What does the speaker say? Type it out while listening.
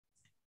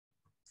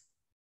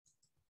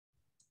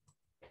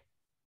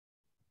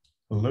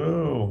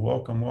Hello,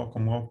 welcome,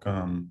 welcome,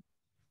 welcome.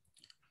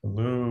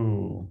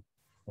 Hello,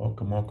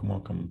 welcome, welcome,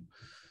 welcome.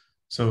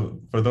 So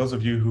for those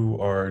of you who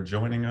are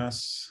joining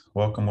us,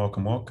 welcome,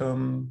 welcome,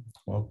 welcome,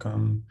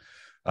 welcome.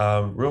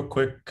 Real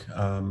quick,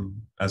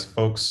 as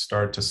folks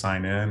start to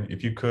sign in,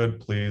 if you could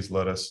please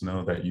let us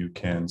know that you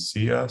can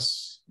see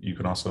us. You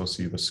can also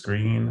see the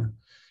screen,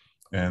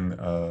 and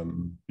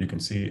you can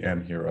see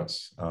and hear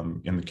us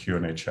in the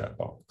Q&A chat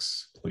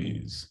box,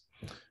 please.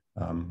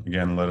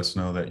 Again, let us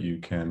know that you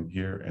can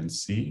hear and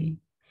see.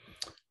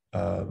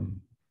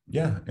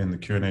 Yeah, in the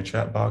Q&A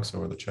chat box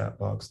or the chat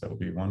box, that would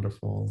be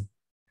wonderful.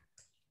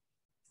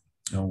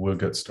 And we'll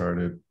get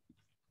started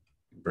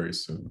very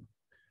soon.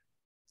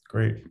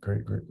 Great,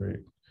 great, great,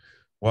 great.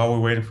 While we're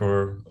waiting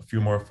for a few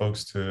more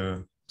folks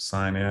to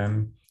sign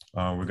in,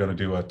 we're going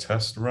to do a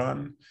test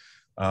run.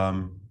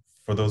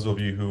 For those of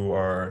you who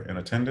are in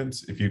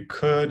attendance, if you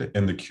could,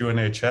 in the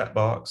Q&A chat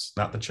box,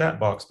 not the chat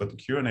box, but the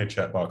Q&A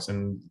chat box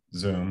in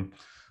Zoom,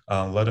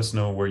 let us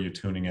know where you're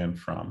tuning in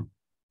from.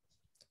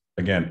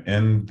 Again,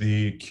 in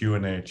the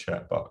Q&A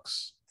chat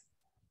box.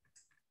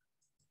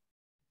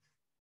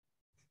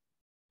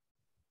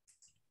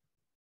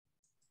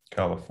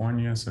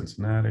 California,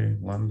 Cincinnati,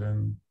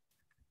 London,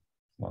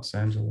 Los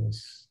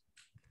Angeles,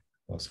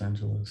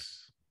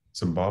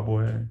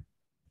 Zimbabwe,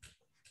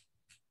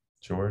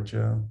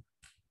 Georgia,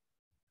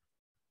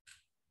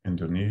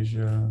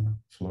 Indonesia,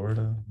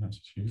 Florida,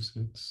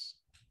 Massachusetts.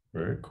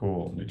 Very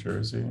cool. New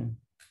Jersey.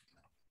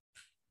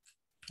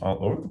 All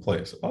over the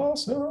place.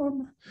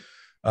 Awesome.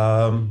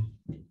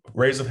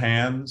 Raise of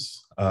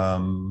hands.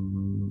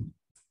 Do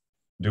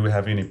we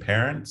have any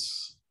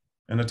parents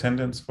in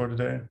attendance for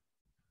today?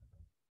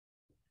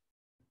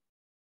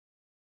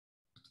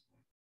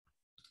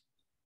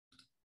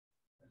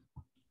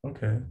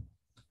 Okay.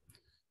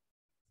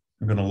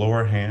 I'm going to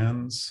lower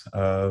hands.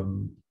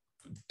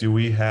 Do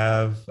we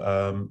have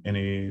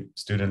any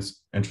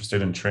students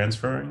interested in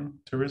transferring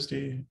to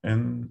RISD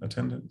in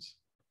attendance?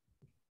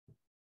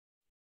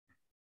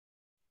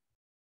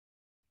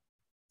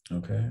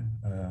 Okay,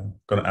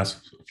 going to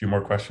ask a few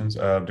more questions.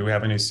 Do we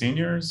have any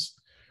seniors,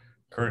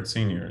 current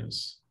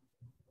seniors?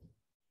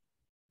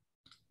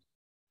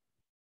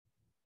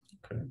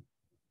 Okay,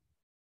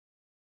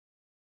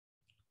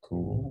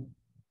 cool.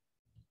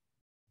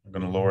 I'm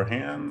going to lower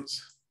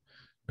hands.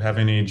 Do we have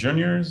any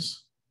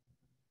juniors?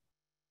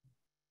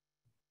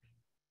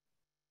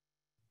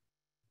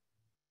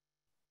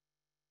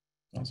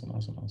 Awesome,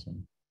 awesome,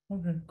 awesome.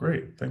 Okay,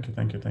 great. Thank you,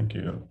 thank you, thank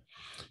you.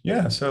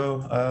 Yeah,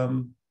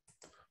 so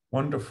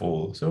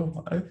wonderful.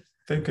 So I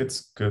think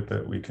it's good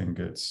that we can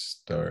get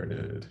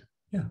started.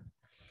 Yeah.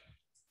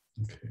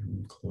 Okay, let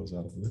me close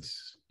out of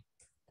this.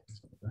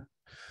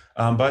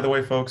 By the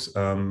way, folks,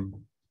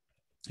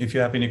 if you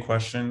have any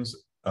questions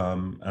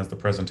as the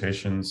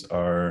presentations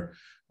are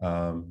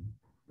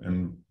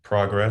in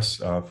progress,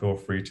 feel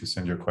free to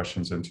send your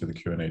questions into the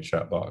Q&A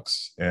chat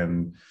box,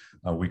 and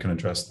we can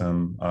address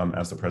them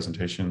as the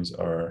presentations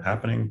are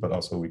happening, but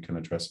also we can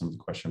address some of the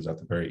questions at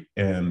the very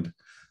end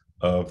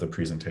of the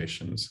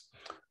presentations.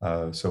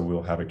 So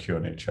we'll have a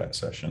Q&A chat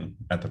session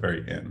at the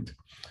very end.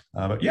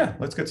 But yeah,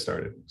 let's get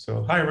started.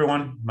 So hi,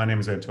 everyone. My name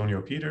is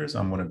Antonio Peters.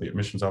 I'm one of the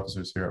admissions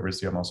officers here at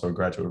RISD. I'm also a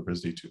graduate of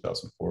RISD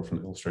 2004 from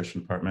the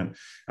illustration department.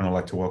 And I'd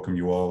like to welcome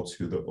you all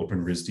to the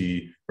Open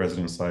RISD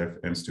Residence Life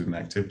and Student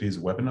Activities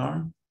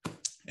webinar.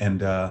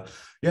 And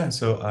yeah,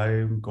 so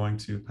I'm going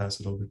to pass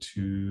it over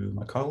to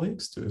my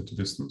colleagues to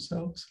introduce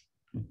themselves.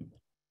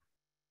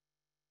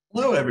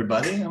 Hello,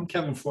 everybody. I'm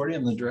Kevin Forty.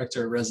 I'm the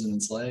Director of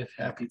Residence Life.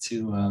 Happy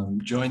to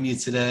join you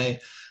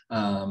today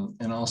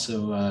and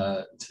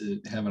also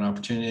to have an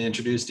opportunity to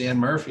introduce Dan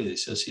Murphy, the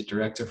Associate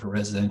Director for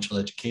Residential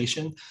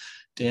Education.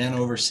 Dan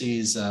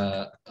oversees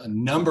a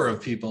number of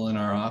people in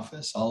our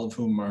office, all of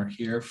whom are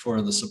here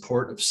for the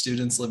support of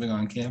students living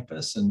on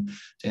campus. And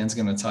Dan's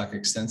going to talk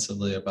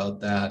extensively about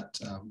that,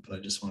 but I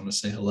just want to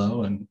say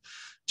hello and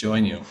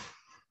join you.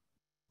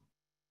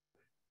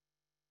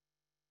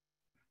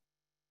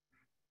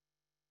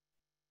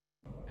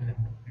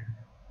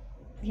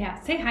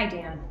 Yeah, say hi,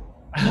 Dan.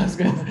 I was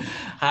gonna,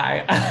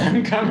 hi,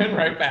 I'm coming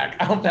right back.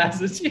 I'll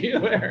pass it to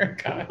you,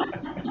 Erica.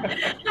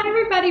 Hi,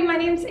 everybody. My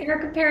name is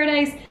Erica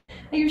Paradise.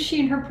 I use she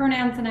and her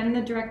pronouns, and I'm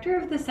the director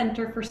of the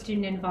Center for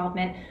Student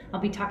Involvement. I'll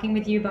be talking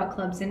with you about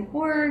clubs and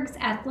orgs,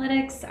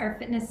 athletics, our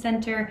fitness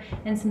center,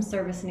 and some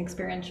service and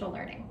experiential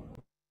learning.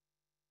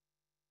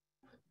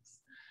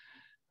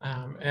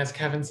 As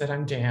Kevin said,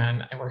 I'm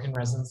Dan. I work in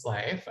Residence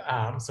Life.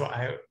 So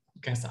I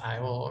guess I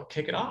will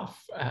kick it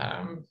off.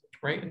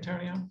 Right,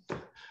 Antonio?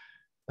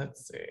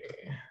 Let's see.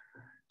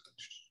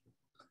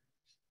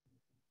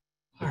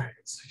 All right,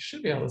 so you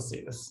should be able to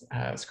see this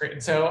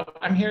screen. So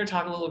I'm here to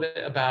talk a little bit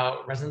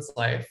about residence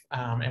life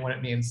and what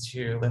it means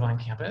to live on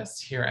campus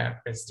here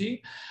at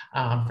RISD.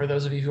 For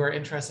those of you who are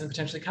interested in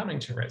potentially coming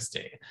to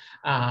RISD.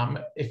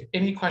 If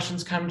any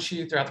questions come to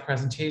you throughout the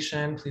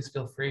presentation, please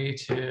feel free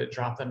to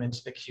drop them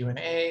into the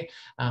Q&A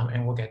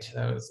and we'll get to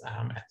those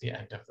at the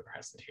end of the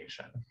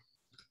presentation.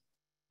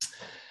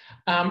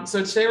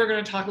 So today we're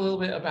going to talk a little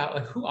bit about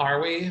like, who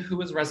are we,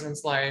 who is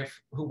Residence Life,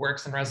 who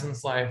works in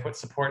Residence Life, what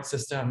support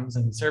systems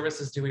and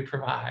services do we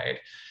provide.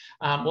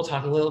 We'll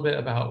talk a little bit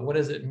about what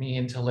does it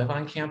mean to live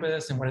on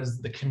campus and what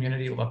does the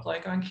community look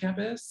like on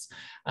campus.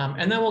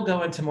 And then we'll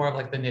go into more of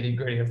like the nitty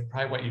gritty of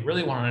probably what you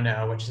really want to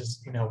know, which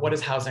is, what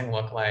does housing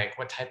look like?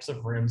 What types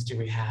of rooms do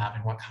we have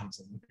and what comes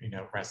in,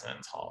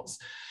 residence halls?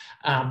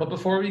 But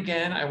before we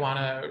begin, I want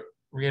to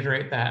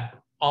reiterate that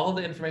all of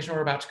the information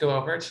we're about to go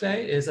over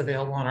today is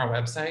available on our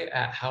website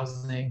at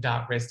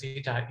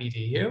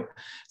housing.risd.edu.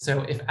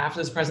 So if after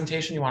this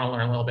presentation you want to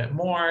learn a little bit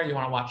more, you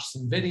want to watch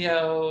some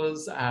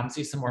videos,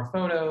 see some more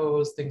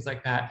photos, things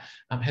like that,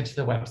 head to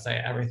the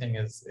website. Everything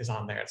is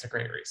on there. It's a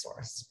great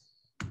resource.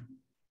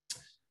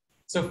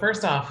 So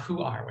first off,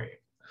 who are we?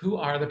 Who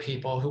are the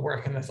people who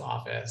work in this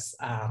office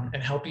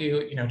and help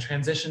you,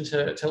 transition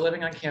to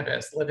living on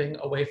campus, living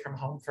away from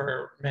home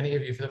for many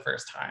of you for the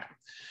first time?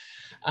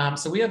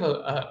 So we have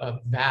a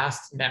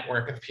vast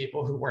network of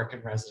people who work in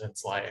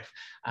Residence Life,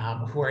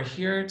 who are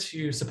here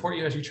to support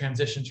you as you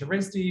transition to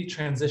RISD,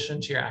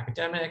 transition to your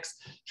academics,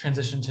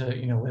 transition to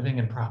living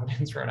in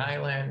Providence, Rhode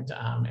Island,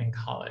 in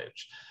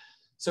college.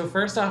 So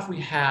first off, we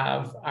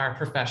have our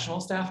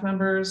professional staff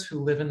members who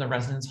live in the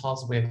residence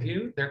halls with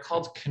you. They're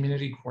called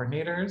community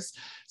coordinators.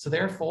 So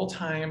they're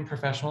full-time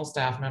professional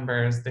staff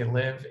members. They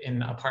live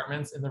in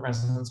apartments in the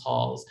residence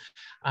halls,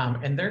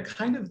 and they're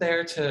kind of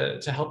there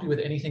to help you with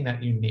anything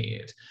that you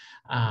need.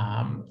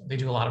 They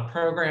do a lot of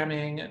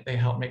programming. They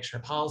help make sure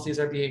policies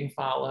are being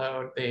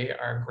followed. They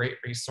are a great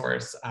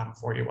resource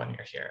for you when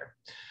you're here.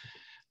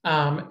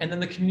 And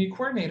then the community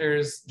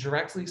coordinators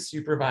directly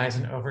supervise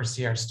and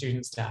oversee our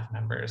student staff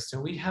members.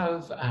 So we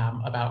have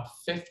about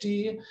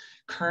 50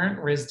 current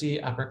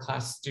RISD upper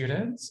class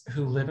students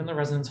who live in the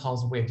residence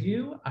halls with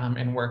you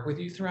and work with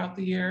you throughout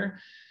the year.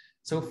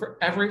 So for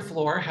every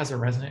floor has a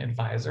resident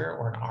advisor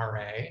or an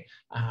RA.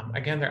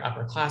 Again, they're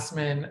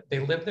upperclassmen. They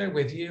live there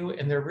with you,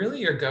 and they're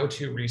really your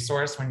go-to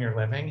resource when you're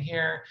living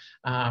here.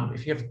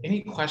 If you have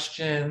any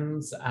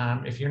questions,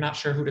 if you're not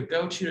sure who to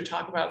go to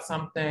talk about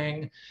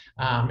something,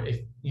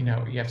 if you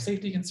have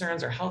safety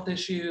concerns or health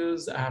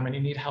issues and you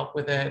need help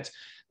with it,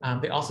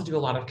 they also do a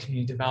lot of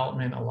community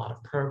development, a lot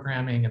of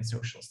programming and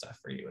social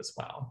stuff for you as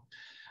well.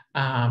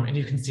 And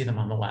you can see them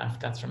on the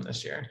left, that's from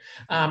this year.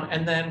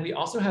 And then we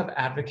also have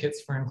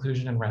advocates for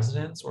inclusion in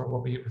residence, or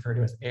what we refer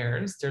to as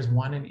AIRs. There's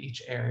one in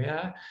each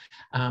area.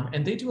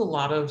 And they do a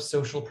lot of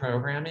social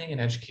programming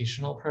and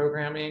educational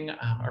programming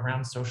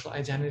around social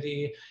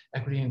identity,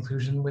 equity,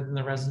 inclusion within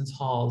the residence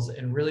halls,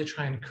 and really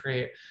trying to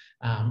create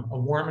a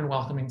warm and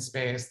welcoming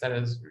space that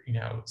is,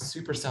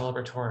 super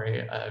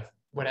celebratory of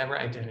whatever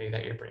identity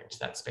that you're bringing to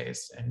that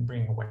space and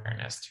bringing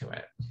awareness to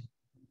it.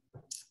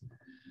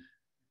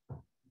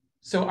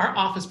 So our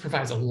office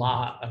provides a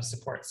lot of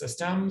support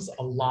systems,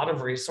 a lot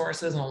of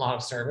resources and a lot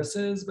of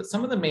services, but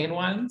some of the main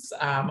ones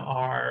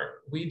are,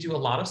 we do a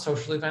lot of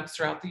social events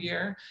throughout the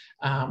year.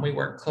 We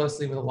work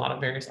closely with a lot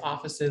of various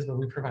offices, but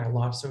we provide a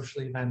lot of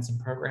social events and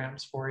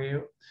programs for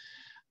you.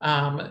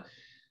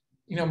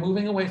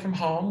 Moving away from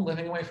home,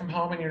 living away from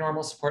home and your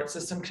normal support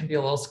system can be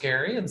a little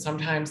scary. And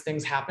sometimes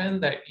things happen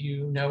that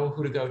you know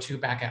who to go to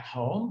back at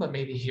home, but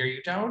maybe here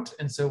you don't.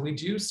 And so we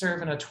do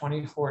serve in a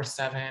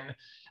 24/7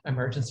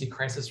 emergency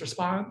crisis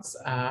response.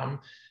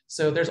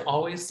 So there's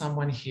always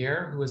someone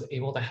here who is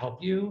able to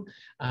help you.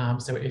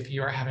 So if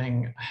you are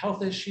having a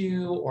health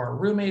issue or a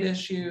roommate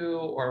issue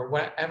or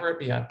whatever it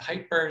be, a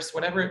pipe burst,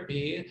 whatever it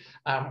be,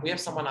 we have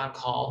someone on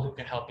call who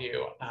can help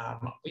you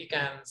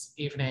weekends,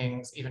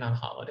 evenings, even on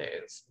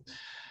holidays.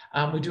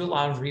 We do a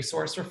lot of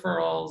resource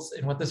referrals,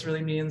 and what this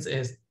really means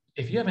is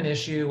if you have an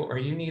issue or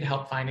you need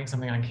help finding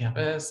something on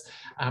campus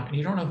and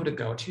you don't know who to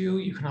go to,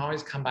 you can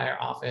always come by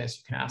our office.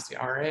 You can ask the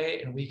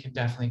RA and we can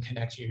definitely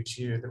connect you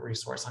to the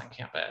resource on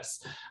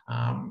campus.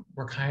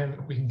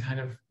 We can kind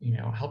of,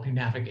 help you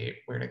navigate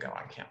where to go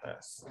on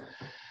campus.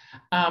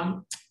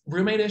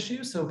 Roommate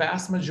issues. So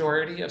vast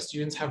majority of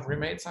students have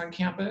roommates on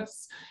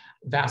campus.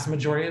 Vast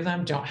majority of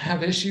them don't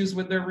have issues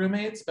with their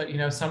roommates, but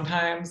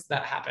sometimes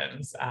that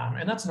happens,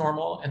 and that's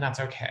normal and that's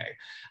okay.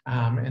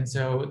 And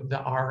so the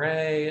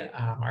RA,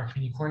 our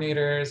community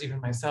coordinators, even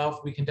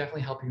myself, we can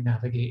definitely help you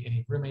navigate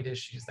any roommate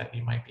issues that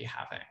you might be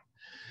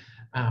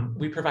having.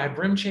 We provide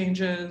room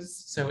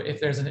changes. So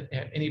if there's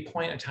any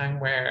point in time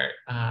where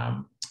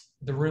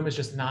the room is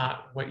just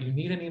not what you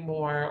need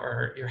anymore,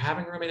 or you're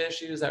having roommate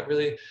issues that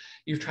really,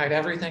 you've tried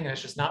everything and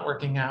it's just not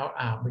working out,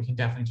 we can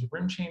definitely do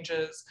room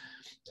changes.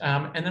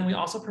 And then we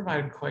also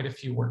provide quite a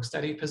few work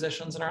study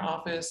positions in our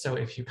office. So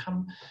if you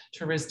come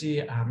to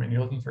RISD and you're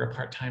looking for a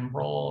part-time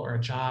role or a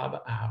job,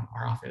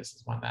 our office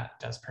is one that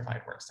does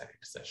provide work study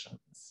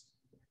positions.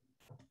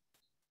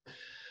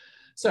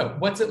 So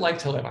what's it like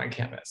to live on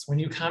campus? When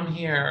you come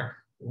here,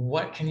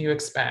 what can you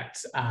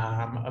expect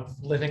of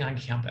living on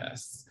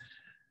campus?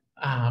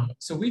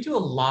 So we do a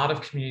lot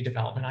of community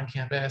development on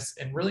campus,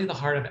 and really the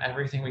heart of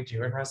everything we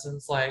do in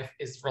residence life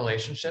is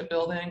relationship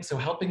building. So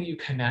helping you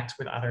connect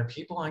with other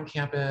people on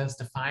campus,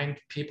 to find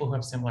people who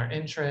have similar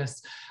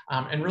interests,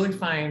 and really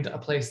find a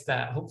place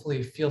that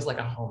hopefully feels like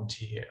a home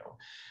to you.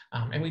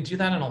 And we do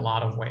that in a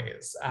lot of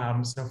ways.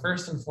 So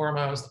first and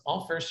foremost,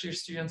 all first-year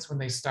students, when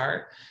they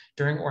start,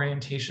 during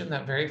orientation,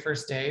 that very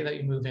first day that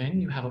you move in,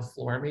 you have a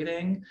floor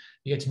meeting.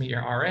 You get to meet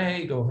your RA,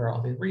 you go over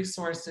all the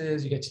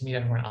resources, you get to meet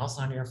everyone else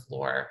on your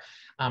floor.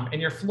 And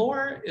your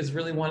floor is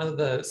really one of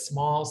the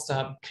small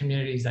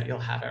sub-communities that you'll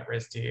have at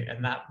RISD,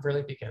 and that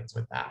really begins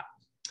with that.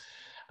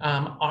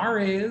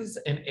 RAs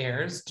and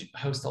AIRs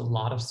host a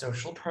lot of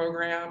social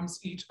programs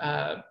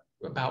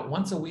about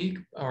once a week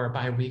or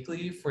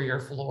bi-weekly for your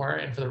floor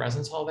and for the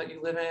residence hall that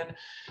you live in.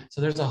 So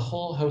there's a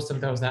whole host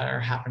of those that are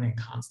happening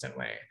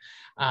constantly.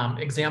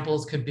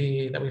 Examples could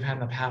be that we've had in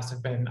the past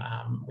have been,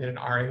 we had an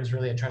RA who's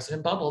really interested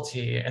in bubble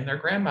tea, and their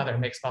grandmother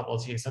makes bubble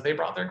tea. So they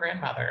brought their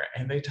grandmother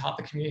and they taught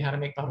the community how to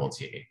make bubble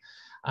tea.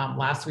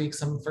 Last week,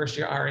 some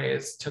first-year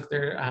RAs took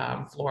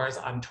their floors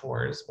on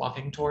tours,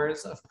 walking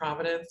tours of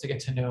Providence to get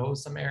to know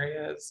some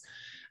areas.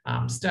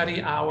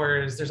 Study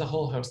hours, there's a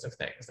whole host of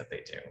things that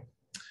they do.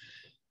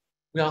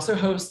 We also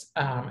host,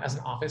 as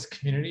an office,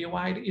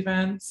 community-wide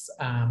events.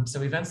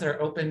 So events that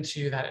are open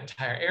to that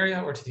entire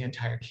area or to the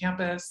entire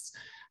campus.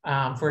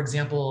 For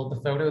example, the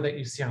photo that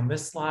you see on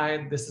this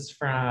slide, this is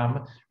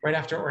from right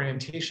after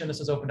orientation. This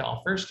was open to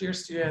all first-year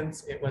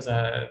students. It was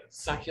a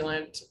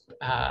succulent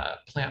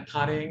plant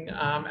potting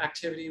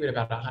activity. We had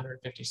about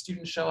 150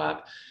 students show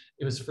up.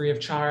 It was free of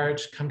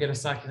charge. Come get a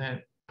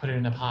succulent, put it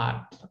in a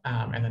pot,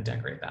 and then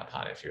decorate that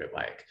pot if you would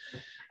like.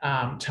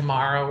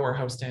 Tomorrow we're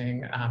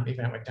hosting an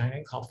event with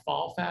dining called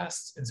Fall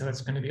Fest. And so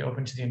it's going to be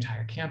open to the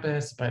entire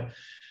campus, but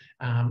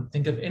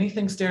think of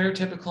anything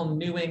stereotypical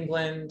New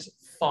England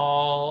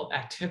fall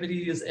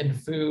activities and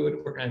food.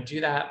 We're going to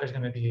do that. There's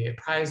going to be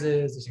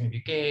prizes, there's going to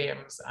be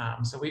games.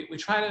 So we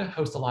try to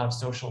host a lot of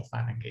social,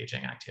 fun,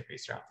 engaging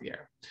activities throughout the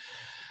year.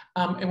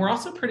 And we're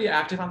also pretty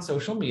active on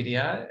social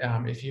media.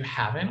 If you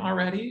haven't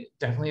already,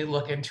 definitely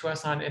look into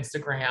us on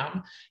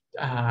Instagram.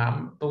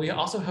 But we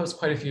also host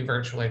quite a few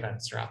virtual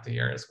events throughout the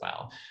year as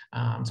well.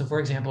 So for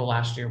example,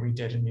 last year we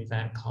did an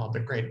event called the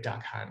Great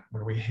Duck Hunt,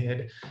 where we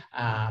hid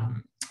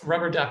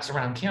rubber ducks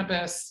around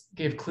campus,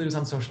 gave clues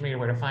on social media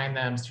where to find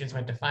them. Students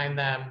went to find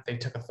them, they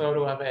took a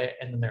photo of it,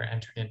 and then they're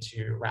entered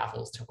into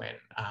raffles to win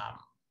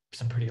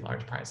some pretty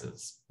large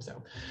prizes.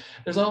 So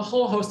there's a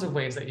whole host of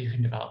ways that you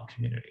can develop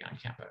community on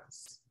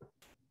campus.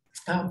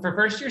 For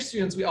first year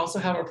students, we also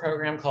have a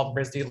program called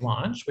risd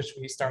Launch, which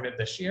we started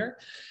this year.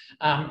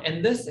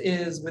 And this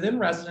is within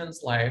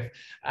residence life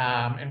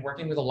and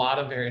working with a lot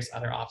of various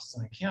other offices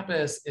on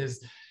campus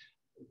is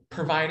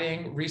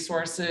providing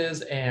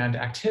resources and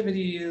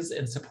activities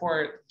and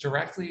support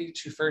directly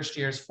to first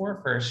years for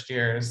first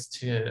years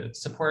to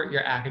support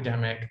your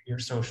academic, your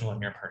social,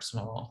 and your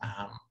personal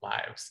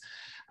lives.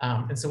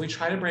 And so we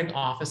try to bring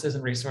offices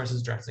and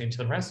resources directly into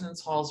the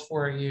residence halls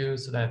for you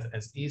so that it's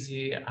as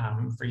easy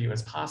for you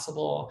as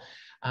possible.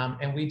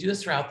 And we do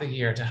this throughout the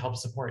year to help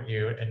support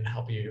you and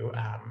help you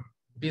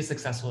be as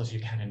successful as you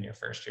can in your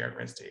first year at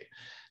RISD.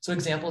 So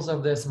examples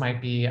of this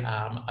might be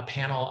a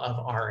panel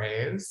of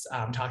RAs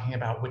talking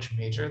about which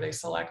major they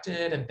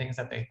selected and things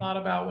that they thought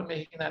about when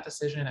making that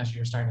decision as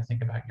you're starting to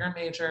think about your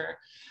major.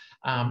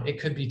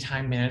 It could be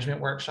time management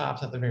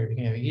workshops at the very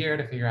beginning of the year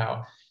to figure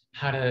out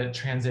how to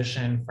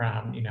transition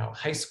from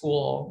high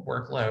school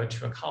workload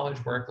to a college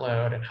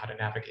workload and how to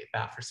navigate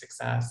that for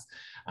success.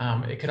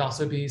 It could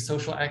also be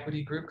social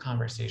equity group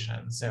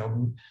conversations.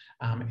 So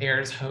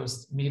AIRS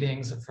host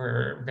meetings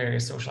for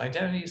various social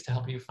identities to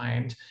help you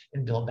find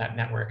and build that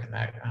network and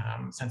that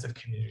sense of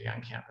community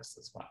on campus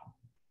as well.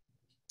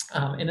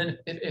 And then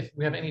if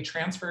we have any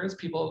transfers,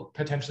 people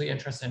potentially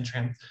interested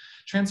in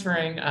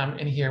transferring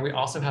in here, we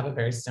also have a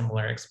very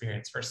similar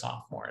experience for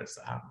sophomores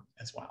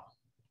as well.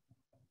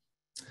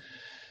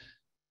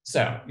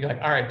 So you're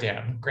like, all right,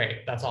 Dan,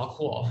 great, that's all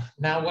cool.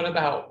 Now what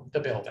about the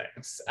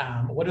buildings?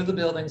 What do the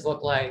buildings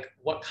look like?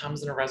 What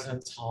comes in a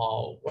residence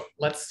hall?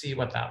 Let's see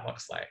what that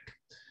looks like.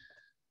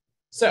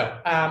 So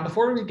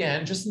before we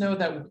begin, just know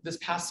that this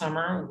past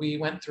summer, we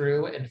went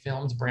through and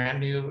filmed brand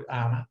new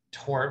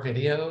tour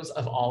videos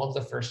of all of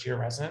the first year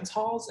residence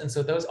halls. And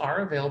so those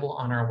are available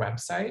on our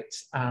website.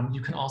 You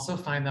can also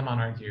find them on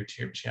our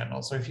YouTube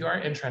channel. So if you are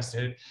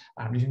interested,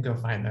 you can go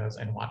find those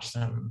and watch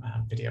some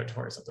video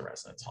tours of the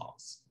residence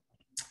halls.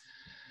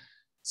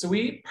 So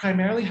we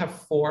primarily have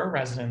 4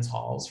 residence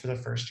halls for the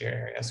first year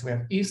area. So we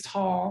have East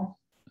Hall,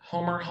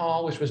 Homer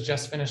Hall, which was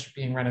just finished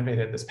being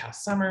renovated this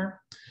past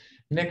summer,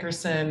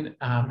 Nickerson,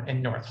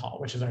 and North Hall,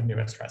 which is our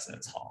newest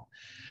residence hall.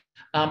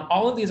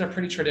 All of these are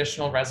pretty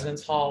traditional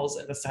residence halls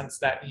in the sense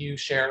that you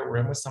share a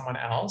room with someone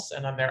else,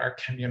 and then there are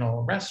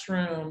communal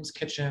restrooms,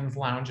 kitchens,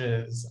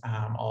 lounges,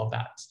 all of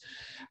that.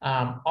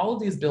 All of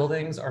these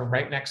buildings are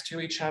right next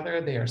to each other.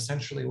 They are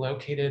centrally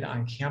located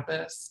on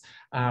campus.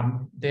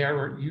 They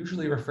are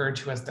usually referred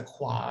to as the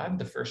quad,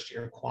 the first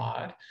year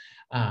quad.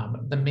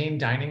 The main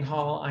dining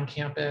hall on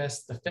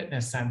campus, the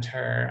fitness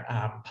center,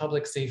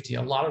 public safety,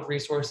 a lot of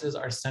resources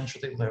are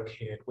centrally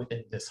located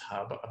within this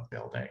hub of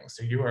buildings.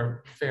 So you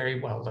are very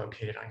well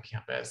located on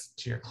campus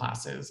to your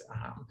classes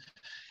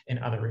and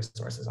other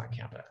resources on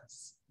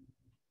campus.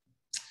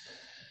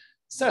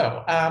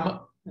 So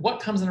what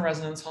comes in a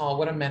residence hall,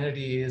 what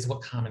amenities,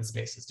 what common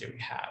spaces do we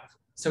have?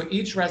 So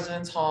each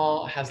residence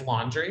hall has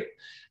laundry.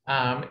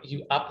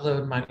 You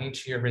upload money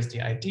to your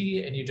risd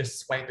ID and you just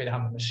swipe it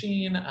on the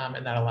machine,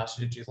 and that allows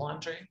you to do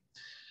laundry.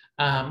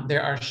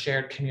 There are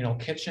shared communal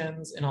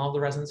kitchens in all the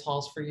residence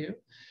halls for you.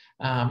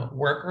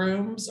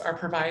 Workrooms are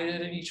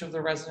provided in each of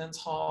the residence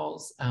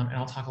halls, and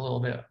I'll talk a little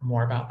bit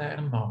more about that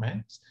in a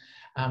moment.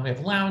 We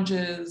have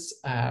lounges.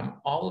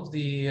 All of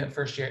the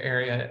first year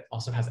area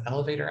also has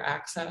elevator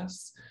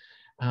access.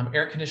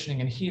 Air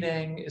conditioning and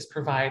heating is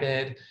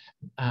provided.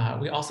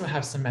 We also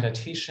have some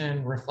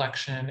meditation,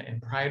 reflection,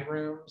 and pride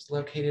rooms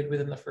located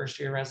within the first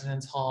year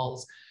residence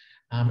halls.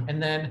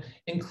 And then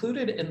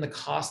included in the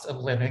cost of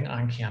living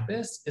on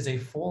campus is a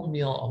full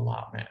meal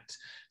allotment.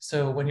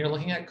 So when you're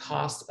looking at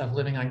cost of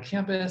living on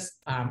campus,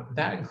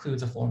 that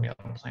includes a full meal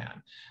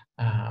plan.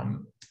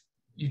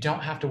 You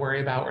don't have to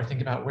worry about or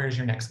think about where's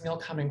your next meal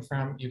coming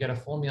from. You get a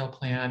full meal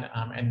plan,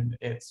 and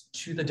it's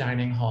to the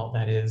dining hall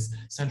that is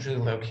centrally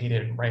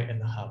located right in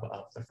the hub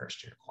of the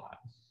first year quad.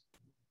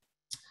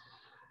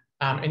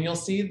 And you'll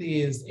see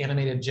these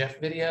animated GIF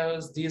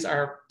videos. These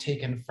are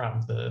taken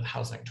from the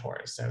housing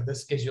tours. So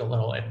this gives you a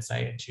little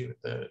insight into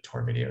the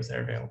tour videos that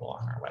are available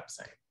on our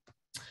website.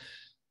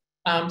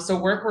 So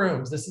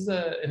workrooms, this is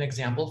an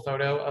example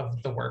photo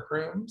of the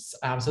workrooms.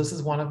 So this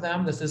is one of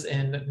them. This is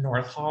in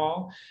North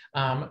Hall.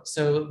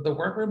 So the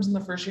workrooms in the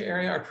first year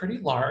area are pretty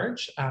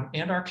large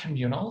and are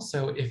communal.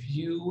 So if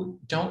you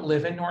don't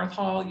live in North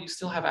Hall, you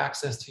still have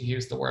access to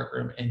use the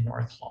workroom in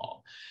North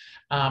Hall.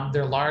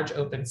 They're large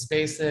open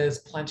spaces,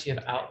 plenty of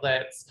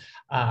outlets,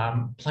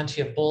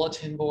 plenty of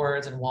bulletin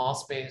boards and wall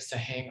space to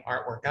hang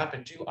artwork up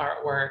and do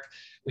artwork.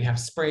 We have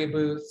spray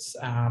booths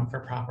for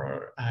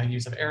proper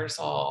use of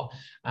aerosol.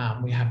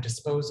 We have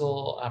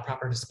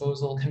proper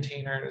disposal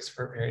containers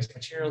for various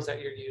materials that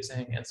you're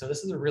using. And so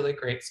this is a really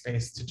great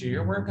space to do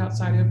your work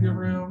outside of your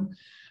room.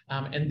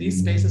 And these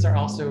spaces are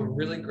also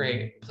really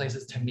great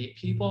places to meet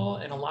people,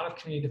 and a lot of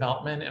community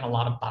development and a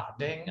lot of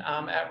bonding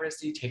at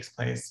risd takes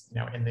place,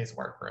 in these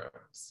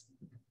workrooms.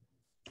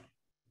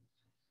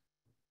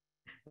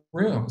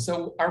 Rooms.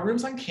 So our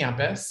rooms on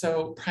campus,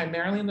 so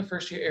primarily in the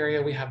first year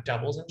area, we have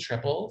doubles and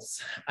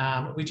triples.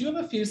 We do have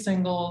a few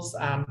singles.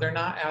 They're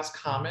not as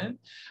common,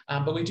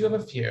 but we do have a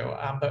few,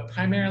 but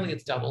primarily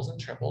it's doubles and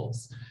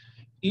triples.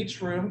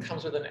 Each room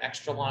comes with an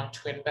extra long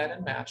twin bed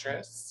and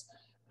mattress.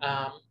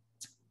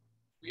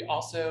 We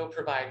also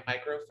provide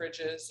micro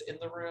fridges in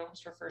the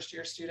rooms for first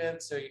year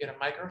students. So you get a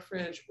micro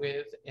fridge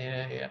with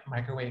a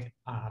microwave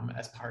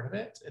as part of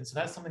it. And so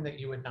that's something that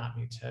you would not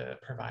need to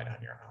provide on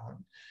your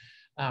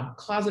own.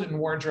 Closet and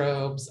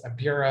wardrobes, a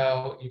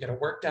bureau, you get a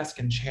work desk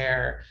and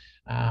chair,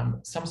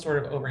 some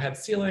sort of overhead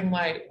ceiling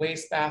light,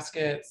 waste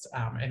baskets,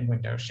 and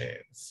window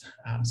shades.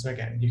 So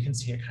again, you can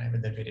see it kind of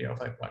in the video of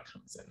like what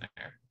comes in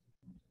there.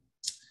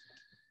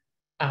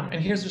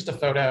 And here's just a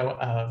photo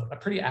of a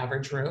pretty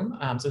average room.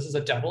 So this is a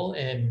double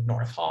in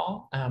North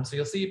Hall. So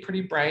you'll see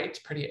pretty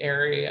bright, pretty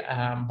airy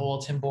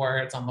bulletin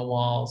boards on the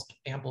walls,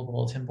 ample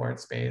bulletin board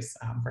space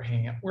for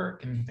hanging at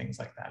work and things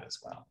like that as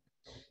well.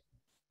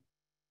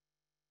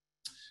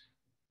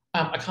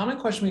 A common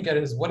question we get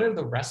is, what are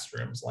the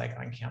restrooms like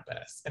on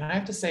campus? And I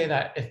have to say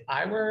that if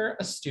I were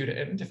a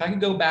student, if I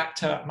could go back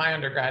to my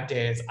undergrad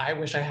days, I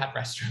wish I had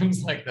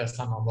restrooms like this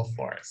on all the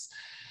floors.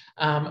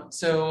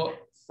 So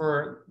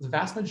for the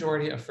vast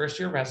majority of first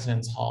year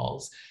residence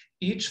halls,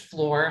 each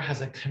floor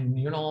has a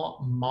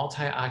communal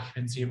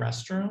multi-occupancy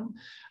restroom.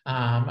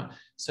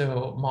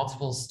 So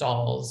multiple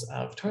stalls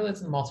of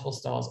toilets and multiple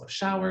stalls of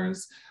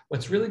showers.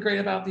 What's really great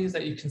about these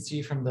that you can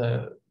see from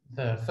the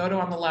photo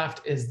on the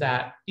left is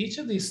that each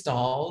of these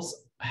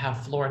stalls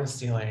have floor to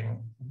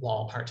ceiling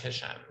wall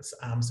partitions.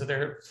 So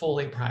they're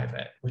fully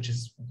private, which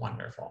is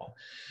wonderful.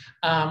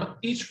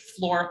 Each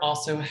floor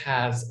also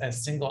has a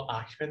single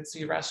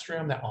occupancy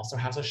restroom that also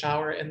has a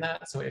shower in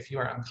that. So if you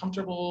are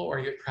uncomfortable or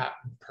you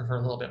prefer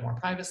a little bit more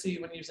privacy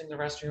when using the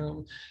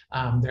restroom,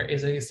 there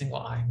is a single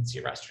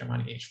occupancy restroom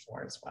on each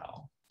floor as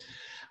well.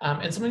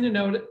 And something to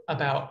note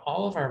about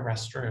all of our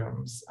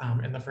restrooms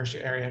in the first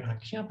year area and on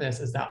campus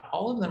is that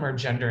all of them are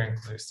gender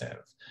inclusive.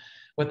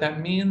 What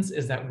that means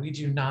is that we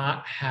do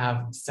not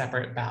have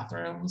separate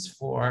bathrooms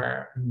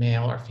for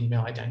male or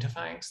female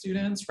identifying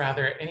students.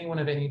 Rather, anyone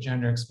of any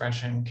gender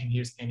expression can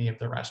use any of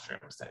the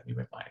restrooms that you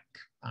would like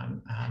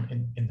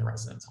in the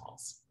residence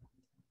halls.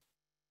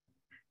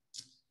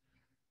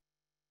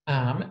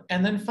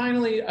 And then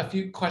finally, a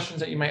few questions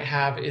that you might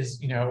have is,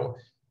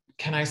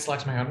 can I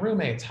select my own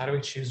roommates? How do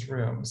we choose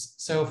rooms?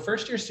 So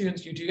first year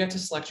students, you do get to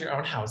select your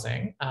own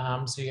housing.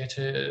 So you get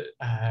to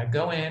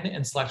go in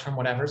and select from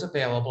whatever's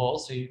available.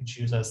 So you can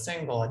choose a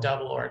single, a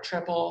double, or a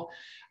triple.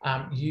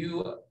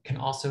 You can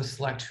also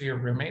select who your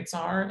roommates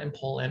are and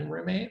pull in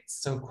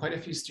roommates. So quite a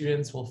few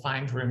students will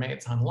find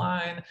roommates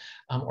online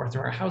or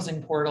through our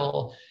housing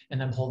portal and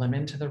then pull them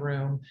into the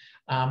room.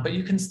 But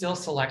you can still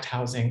select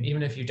housing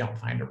even if you don't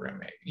find a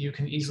roommate. You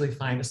can easily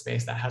find a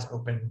space that has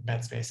open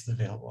bed spaces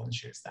available and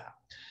choose that.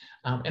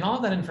 And all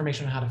of that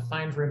information on how to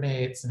find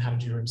roommates and how to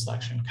do room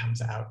selection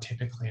comes out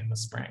typically in the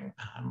spring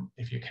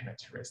if you commit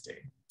to risd.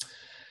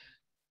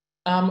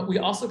 We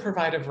also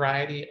provide a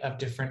variety of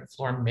different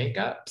floor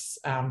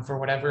makeups for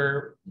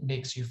whatever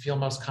makes you feel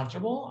most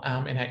comfortable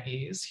and at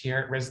ease here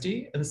at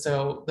risd. And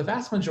so the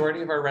vast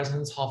majority of our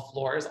residence hall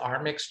floors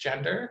are mixed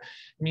gender,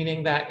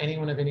 meaning that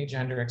anyone of any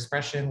gender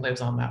expression lives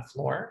on that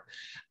floor.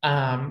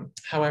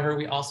 However,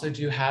 we also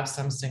do have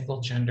some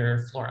single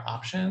gender floor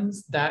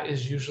options. That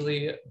is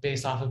usually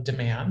based off of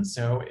demand.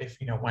 So if,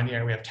 one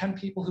year we have 10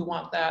 people who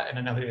want that and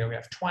another year we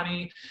have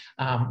 20,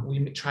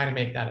 we try to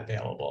make that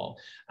available.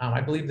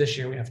 I believe this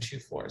year we have 2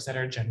 floors that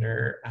are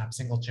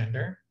single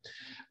gender.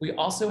 We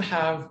also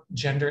have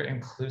gender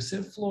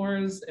inclusive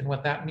floors. And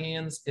what that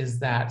means is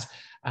that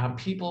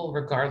people,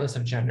 regardless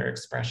of gender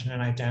expression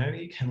and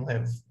identity, can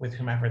live with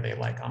whomever they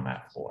like on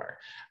that floor.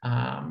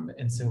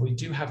 And so we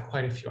do have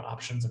quite a few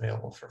options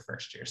available for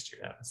first year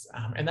students.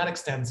 And that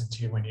extends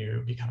into when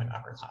you become an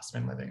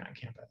upperclassman living on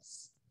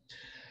campus.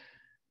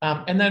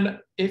 And then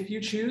if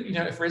you choose,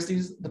 if risd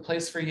is the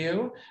place for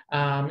you,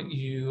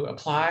 you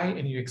apply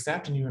and you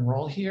accept and you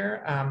enroll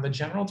here. The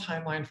general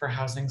timeline for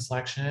housing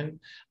selection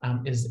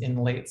is in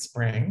late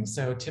spring.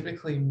 So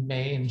typically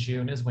May and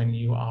June is when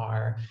you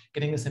are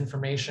getting this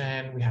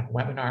information. We have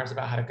webinars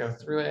about how to go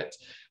through it,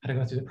 how to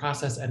go through the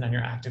process, and then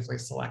you're actively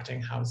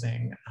selecting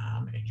housing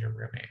and your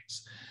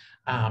roommates.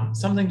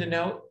 Something to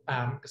note,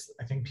 because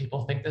I think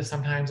people think this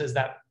sometimes, is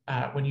that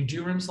when you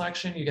do room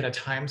selection, you get a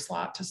time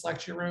slot to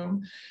select your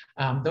room.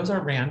 Those are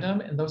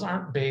random and those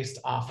aren't based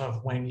off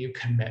of when you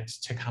commit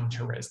to come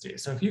to risd.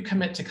 So if you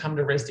commit to come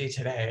to risd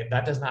today,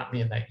 that does not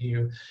mean that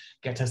you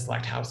get to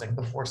select housing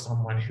before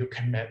someone who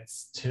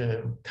commits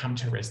to come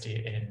to risd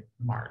in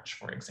March,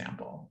 for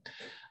example.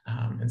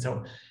 And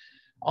so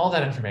all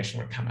that information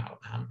would come out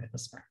in the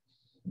spring.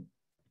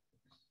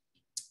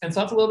 And so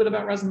that's a little bit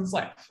about residence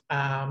life.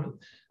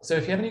 So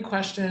if you have any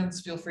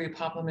questions, feel free to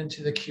pop them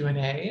into the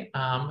Q&A.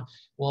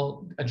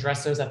 We'll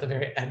address those at the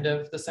very end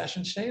of the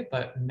session today,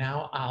 but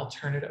now I'll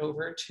turn it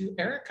over to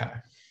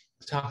Erica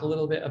to talk a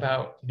little bit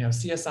about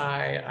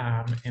CSI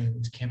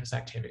and campus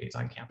activities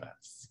on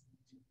campus.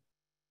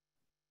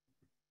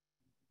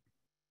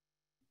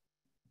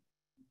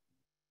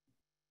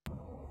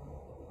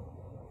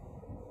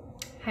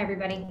 Hi,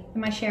 everybody.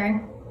 Am I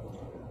sharing?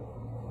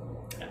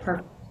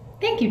 Perfect.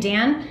 Thank you,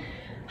 Dan.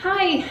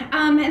 Hi,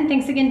 and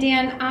thanks again,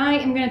 Dan. I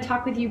am going to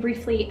talk with you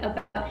briefly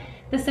about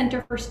the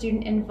Center for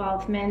Student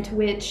Involvement,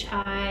 which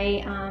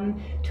I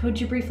told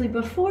you briefly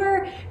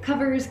before,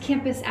 covers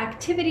campus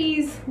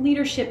activities,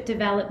 leadership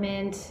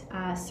development,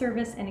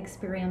 service and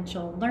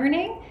experiential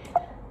learning.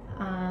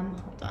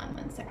 Hold on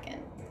one second.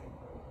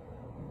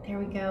 There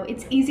we go.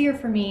 It's easier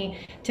for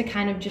me to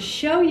kind of just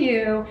show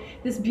you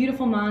this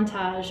beautiful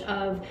montage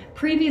of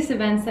previous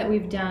events that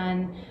we've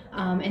done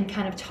and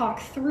kind of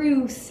talk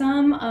through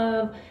some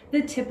of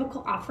the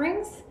typical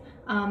offerings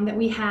that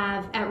we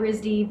have at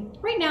risd.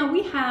 Right now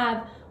we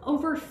have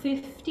over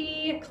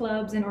 50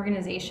 clubs and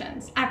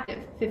organizations,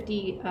 active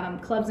 50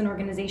 clubs and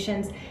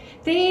organizations.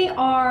 They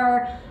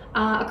are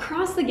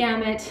across the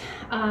gamut,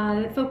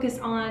 focus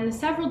on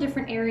several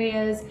different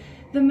areas.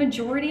 The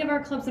majority of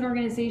our clubs and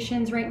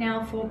organizations right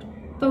now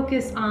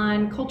focus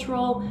on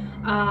cultural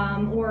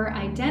or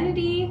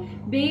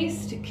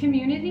identity-based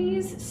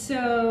communities.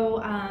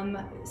 So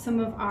some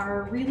of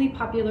our really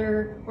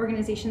popular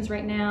organizations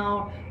right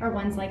now are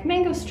ones like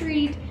Mango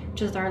Street,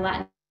 which is our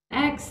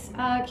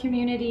Latinx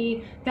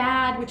community,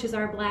 BAD, which is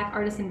our Black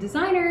Artists and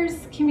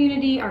Designers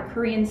community, our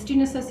Korean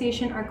Student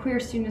Association, our Queer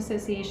Student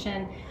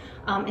Association,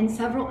 and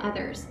several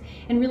others.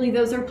 And really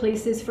those are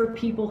places for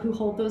people who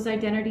hold those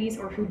identities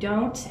or who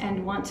don't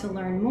and want to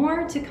learn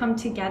more to come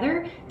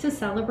together to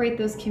celebrate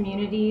those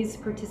communities,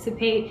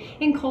 participate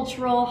in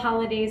cultural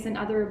holidays and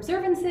other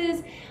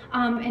observances,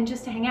 and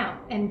just to hang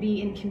out and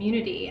be in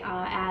community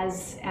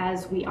as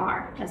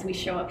we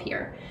show up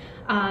here.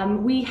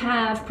 We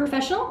have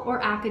professional or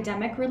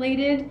academic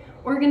related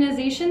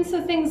organizations,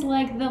 so things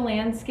like the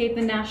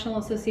National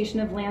Association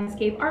of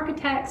Landscape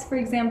Architects, for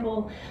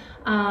example,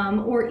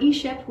 or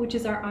eShip, which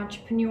is our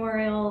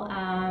entrepreneurial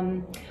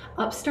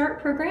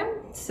upstart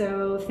program.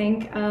 So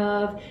think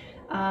of,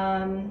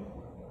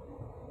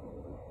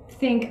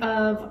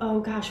 oh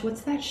gosh,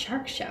 what's that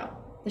shark show?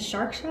 The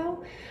Shark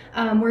Show,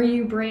 where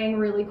you bring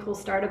really cool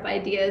startup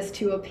ideas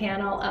to a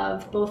panel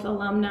of both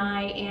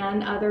alumni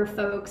and other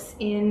folks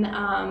in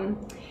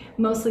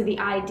mostly the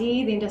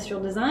the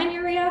industrial design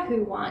area,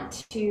 who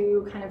want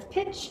to kind of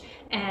pitch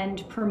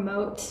and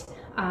promote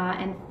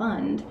and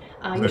fund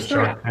your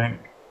startup. Shark Tank.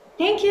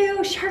 Thank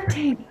you, Shark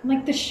Tank. I'm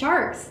like the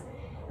sharks.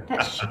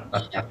 That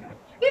shark show.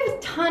 We have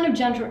a ton of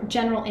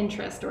general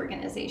interest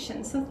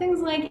organizations, so things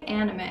like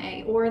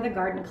Anime or the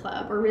Garden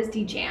Club or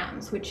risd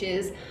Jams, which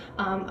is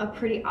a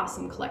pretty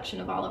awesome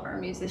collection of all of our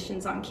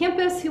musicians on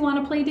campus who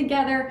want to play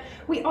together.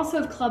 We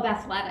also have club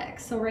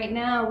athletics. So right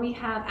now we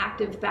have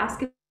active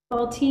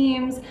basketball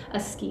teams, a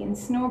ski and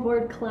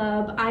snowboard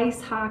club,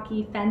 ice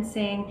hockey,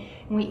 fencing,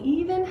 and we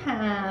even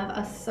have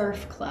a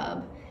surf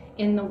club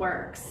in the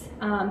works.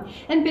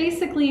 And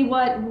basically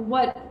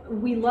what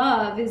what we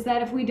love is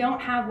that if we don't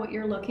have what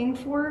you're looking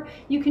for,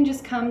 you can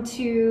just come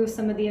to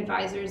some of the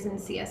advisors in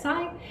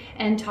CSI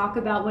and talk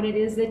about what it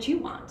is that you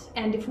want.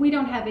 And if we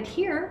don't have it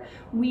here,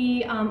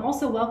 we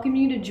also welcome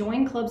you to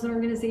join clubs and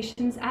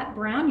organizations at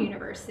Brown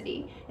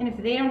University. And if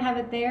they don't have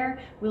it there,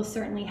 we'll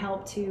certainly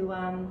help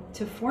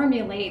to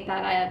formulate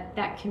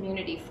that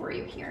community for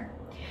you here.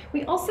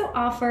 We also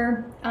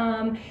offer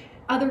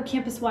other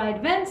campus-wide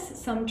events,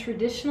 some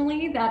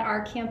traditionally that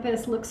our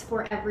campus looks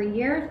for every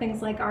year,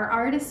 things like our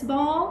Artist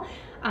Ball,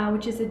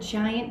 which is a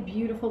giant,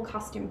 beautiful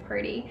costume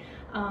party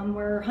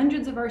where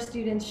hundreds of our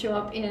students show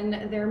up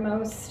in their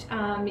most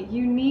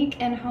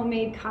unique and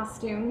homemade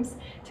costumes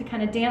to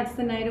kind of dance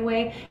the night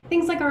away.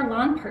 Things like our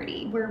lawn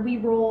party, where we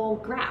roll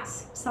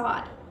grass,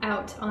 sod,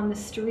 out on the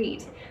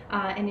street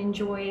and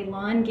enjoy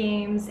lawn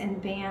games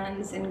and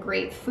bands and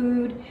great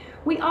food.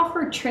 We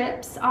offer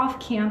trips off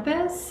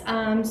campus.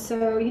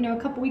 So, a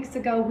couple weeks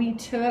ago, we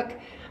took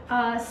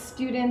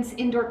students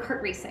indoor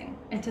kart racing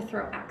and to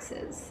throw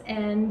axes.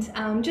 And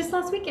just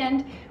last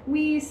weekend,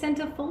 we sent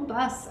a full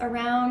bus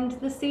around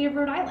the state of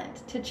Rhode Island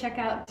to check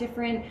out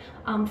different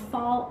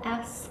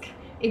fall-esque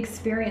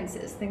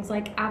experiences, things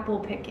like apple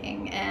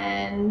picking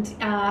and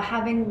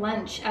having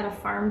lunch at a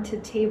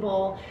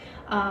farm-to-table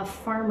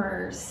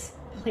farmer's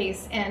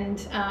place,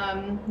 and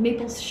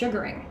maple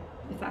sugaring,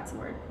 if that's a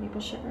word,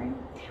 maple sugaring.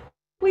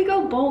 We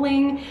go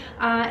bowling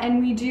and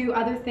we do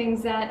other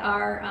things that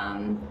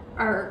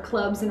our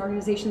clubs and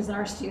organizations and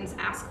our students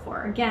ask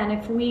for. Again,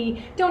 if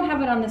we don't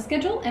have it on the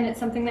schedule and it's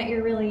something that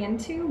you're really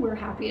into, we're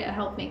happy to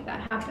help make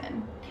that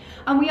happen.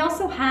 We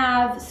also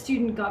have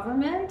student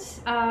government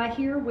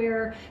here,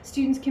 where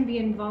students can be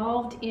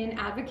involved in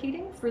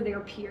advocating for their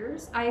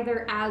peers,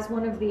 either as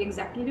one of the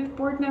executive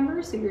board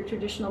members, so your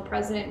traditional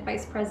president,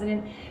 vice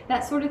president,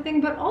 that sort of thing,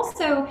 but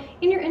also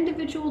in your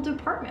individual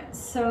departments.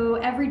 So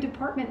every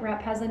department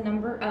rep has a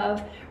number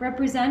of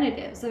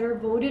representatives that are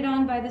voted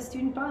on by the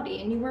student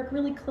body, and you work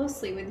really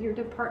closely with your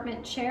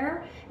department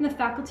chair and the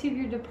faculty of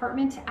your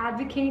department to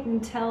advocate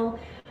and tell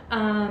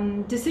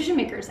decision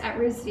makers at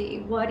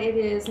risd what it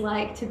is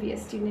like to be a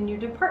student in your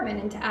department,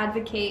 and to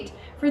advocate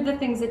for the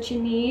things that you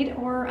need,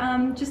 or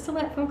just to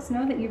let folks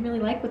know that you really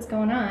like what's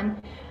going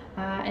on,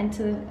 and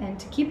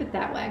to keep it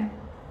that way.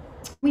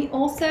 We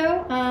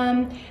also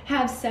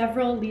have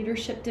several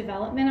leadership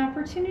development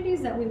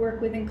opportunities that we work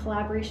with in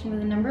collaboration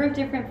with a number of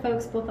different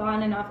folks, both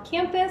on and off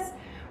campus.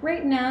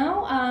 Right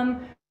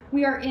now,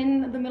 we are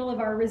in the middle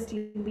of our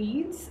risd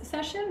Leads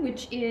session,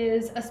 which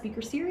is a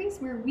speaker series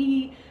where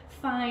we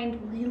find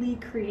really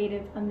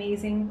creative,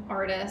 amazing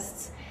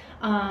artists,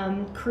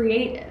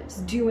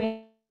 creatives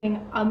doing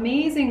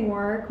amazing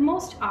work,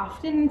 most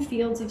often in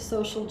fields of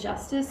social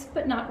justice,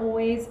 but not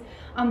always,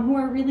 who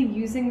are really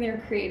using their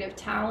creative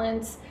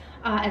talents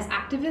as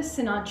activists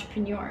and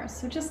entrepreneurs.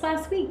 So just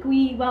last week,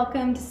 we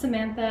welcomed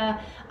Samantha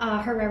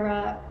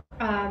Herrera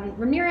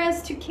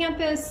Ramirez to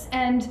campus,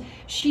 and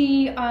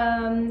she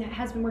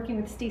has been working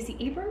with Stacey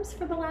Abrams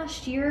for the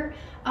last year,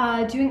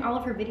 doing all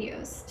of her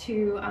videos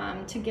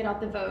to get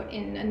out the vote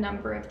in a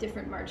number of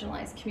different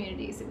marginalized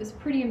communities. It was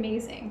pretty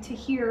amazing to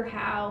hear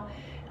how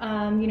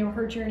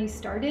her journey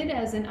started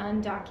as an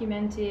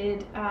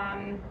undocumented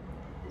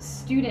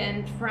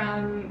student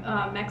from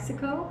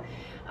Mexico,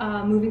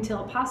 moving to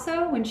El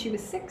Paso when she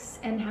was 6,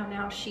 and how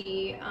now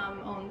she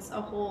owns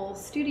a whole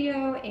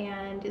studio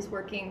and is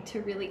working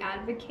to really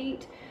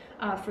advocate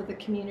for the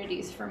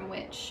communities from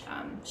which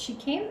she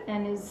came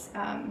and is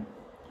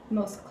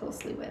most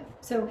closely with.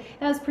 So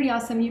that was pretty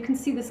awesome. You can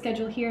see the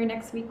schedule here.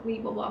 Next week we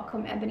will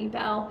welcome Ebony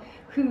Bell,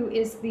 who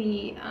is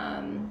the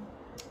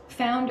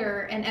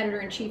founder and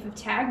editor-in-chief of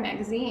Tag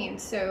magazine.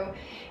 So,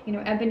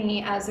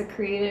 Ebony, as a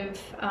creative,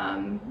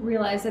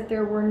 realized that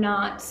there were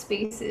not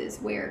spaces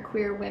where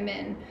queer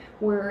women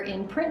were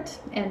in print,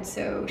 and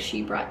so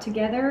she brought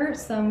together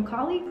some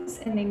colleagues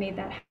and they made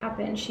that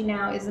happen. She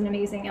now is an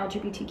amazing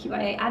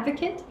LGBTQIA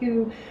advocate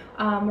who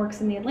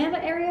works in the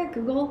Atlanta area.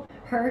 Google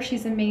her,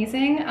 she's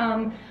amazing.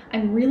 I'm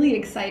really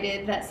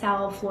excited that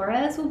Sal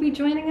Flores will be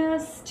joining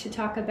us to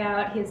talk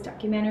about his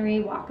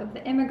documentary, Walk of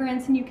the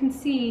Immigrants, and you can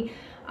see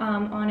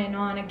on and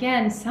on.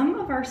 Again, some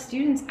of our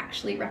students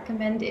actually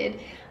recommended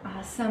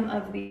some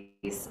of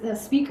these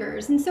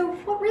speakers. And so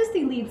what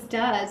risd Leads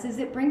does is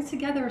it brings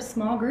together a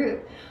small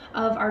group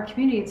of our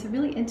community. It's a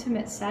really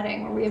intimate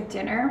setting where we have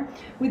dinner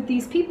with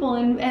these people,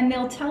 and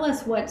they'll tell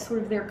us what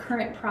sort of their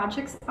current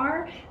projects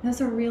are. And those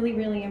are really,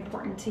 really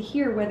important to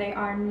hear where they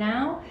are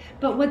now.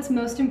 But what's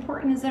most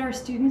important is that our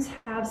students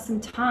have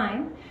some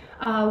time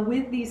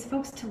with these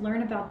folks to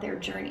learn about their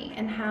journey,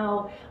 and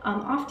how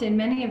often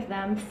many of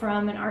them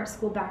from an art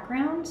school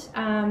background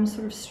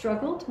sort of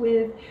struggled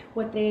with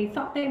what they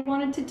thought they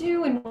wanted to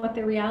do and what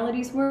their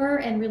realities were,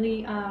 and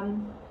really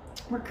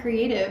were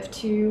creative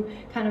to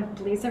kind of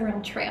blaze their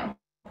own trail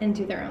and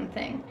do their own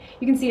thing.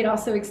 You can see it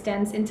also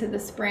extends into the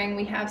spring.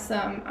 We have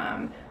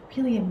some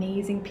really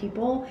amazing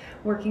people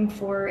working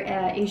for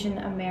Asian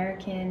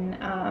American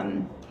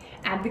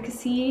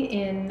advocacy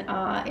in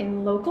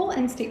local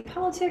and state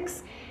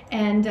politics,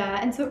 and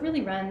so it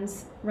really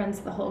runs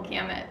the whole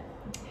gamut.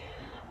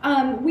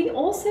 We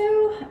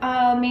also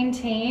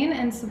maintain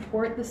and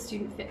support the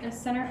Student Fitness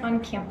Center on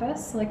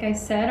campus. Like I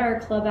said, our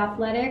club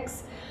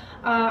athletics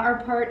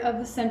are part of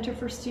the Center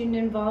for Student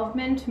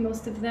Involvement.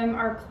 Most of them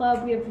are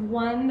club. We have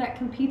one that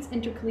competes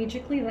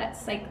intercollegiately, that's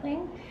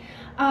cycling.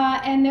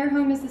 And their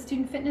home is the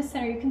Student Fitness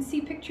Center. You can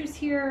see pictures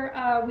here.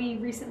 We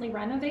recently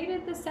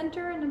renovated the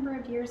center a number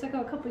of years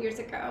ago, a couple years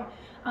ago,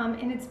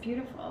 and it's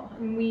beautiful.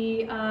 And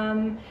we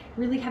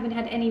really haven't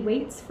had any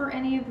waits for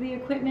any of the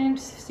equipment.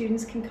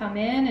 Students can come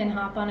in and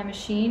hop on a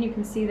machine. You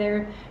can see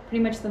they're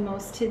pretty much the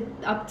most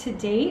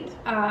up-to-date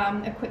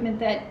equipment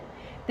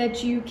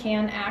that you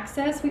can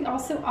access. We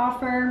also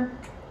offer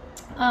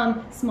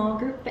small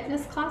group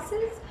fitness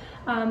classes.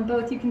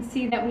 Both, you can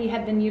see that we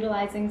have been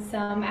utilizing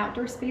some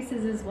outdoor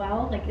spaces as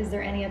well. Like, is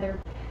there any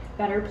other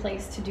better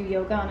place to do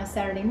yoga on a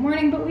Saturday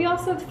morning? But we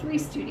also have 3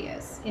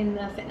 studios in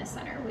the fitness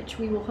center, which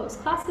we will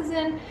host classes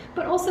in,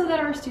 but also that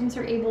our students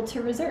are able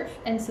to reserve.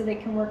 And so they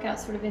can work out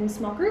sort of in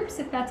small groups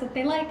if that's what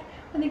they like,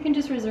 or they can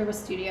just reserve a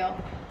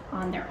studio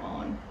on their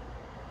own.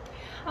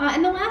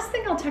 And the last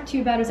thing I'll talk to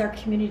you about is our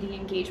community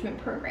engagement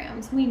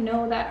programs. We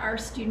know that our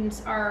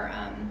students are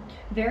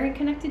very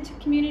connected to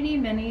community.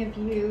 Many of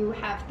you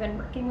have been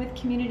working with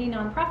community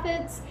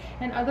nonprofits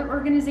and other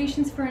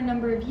organizations for a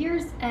number of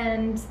years,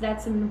 and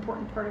that's an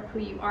important part of who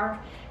you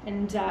are.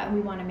 And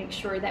we want to make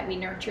sure that we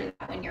nurture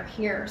that when you're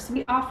here. So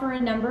we offer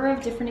a number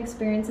of different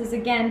experiences.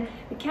 Again,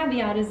 the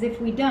caveat is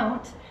if we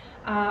don't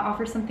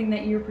offer something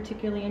that you're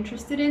particularly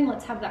interested in,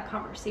 let's have that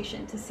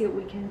conversation to see what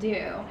we can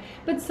do.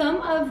 But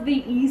some of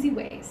the easy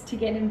ways to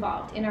get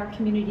involved in our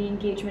community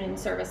engagement and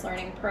service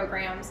learning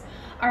programs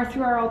are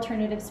through our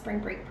alternative spring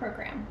break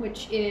program,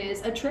 which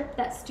is a trip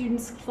that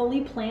students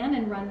fully plan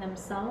and run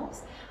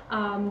themselves.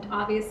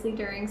 Obviously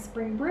during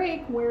spring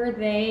break, where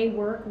they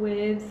work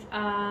with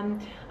a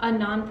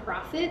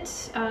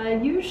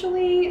nonprofit,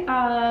 usually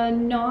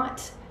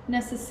not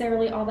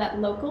necessarily all that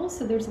local,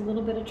 so there's a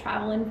little bit of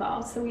travel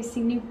involved. So we see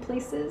new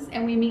places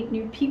and we meet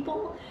new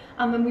people,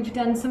 and we've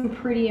done some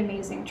pretty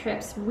amazing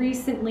trips.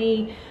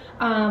 Recently,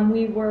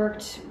 we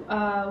worked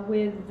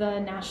with the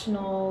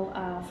National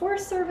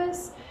Forest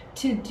Service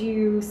to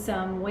do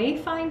some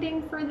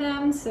wayfinding for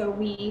them. So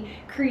we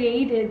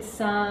created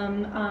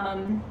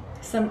some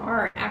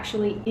art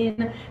actually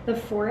in the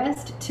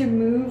forest to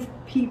move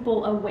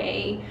people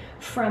away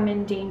from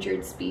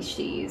endangered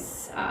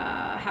species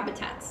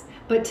habitats,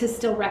 but to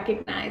still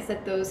recognize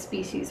that those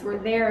species were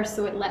there.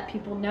 So it let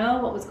people know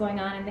what was going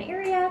on in the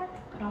area,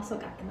 but also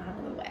got them out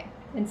of the way.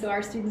 And so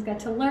our students got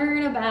to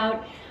learn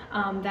about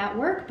that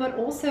work, but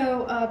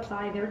also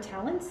apply their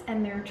talents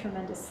and their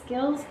tremendous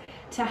skills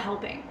to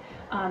helping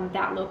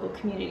that local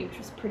community, which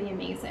was pretty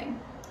amazing.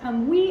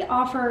 We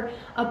offer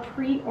a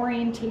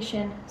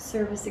pre-orientation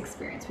service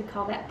experience. We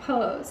call that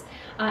POSE.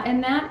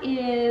 And that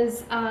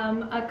is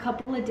a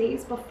couple of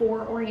days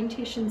before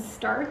orientation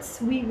starts.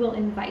 We will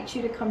invite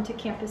you to come to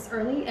campus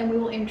early, and we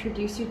will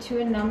introduce you to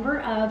a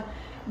number of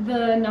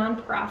the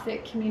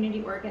nonprofit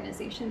community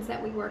organizations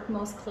that we work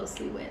most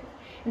closely with.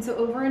 And so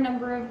over a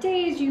number of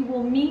days, you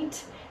will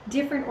meet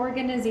different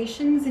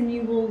organizations and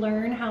you will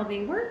learn how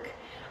they work.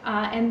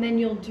 And then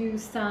you'll do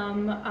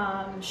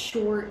some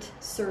short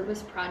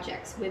service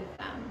projects with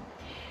them.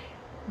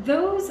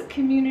 Those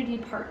community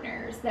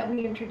partners that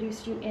we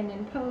introduced you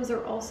in POSE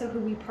are also who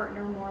we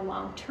partner more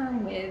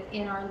long-term with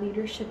in our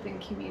Leadership and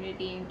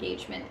Community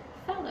Engagement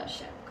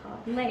Fellowship called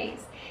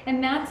LAYS.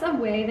 And that's a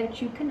way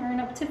that you can earn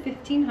up to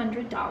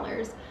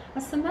 $1,500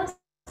 a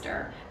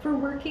semester for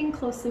working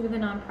closely with a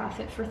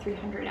nonprofit for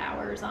 300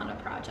 hours on a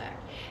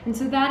project. And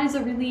so that is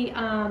a really,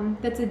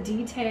 that's a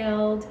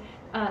detailed,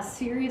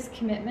 serious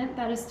commitment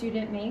that a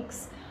student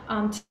makes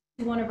to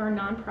one of our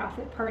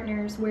nonprofit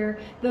partners, where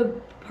the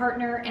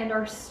partner and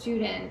our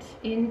student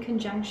in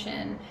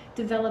conjunction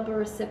develop a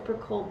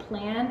reciprocal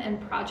plan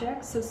and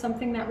project, so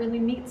something that really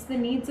meets the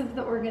needs of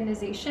the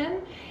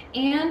organization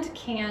and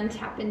can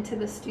tap into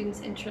the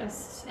students'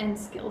 interests and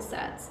skill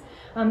sets.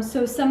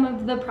 So some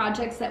of the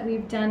projects that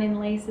we've done in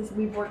LACE is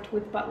we've worked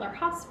with Butler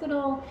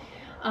Hospital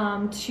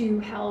to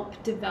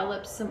help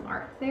develop some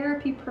art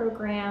therapy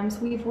programs.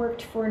 We've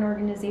worked for an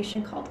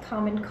organization called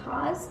Common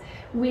Cause,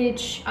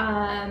 which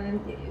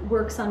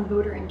works on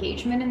voter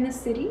engagement in the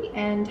city,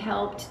 and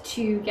helped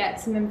to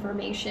get some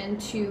information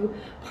to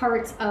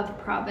parts of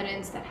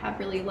Providence that have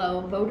really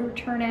low voter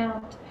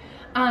turnout.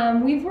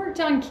 We've worked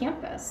on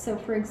campus. So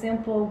for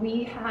example,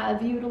 we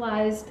have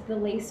utilized the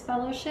LACE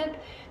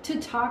Fellowship to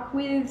talk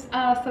with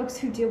folks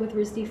who deal with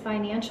risd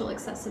financial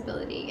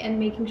accessibility, and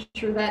making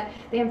sure that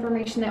the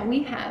information that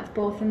we have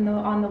both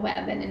on the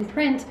web and in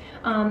print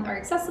are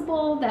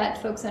accessible,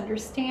 that folks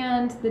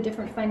understand the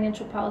different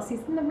financial policies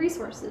and the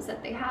resources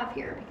that they have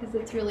here, because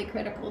it's really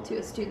critical to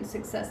a student's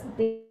success that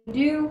they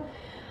do.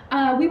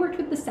 We worked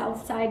with the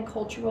Southside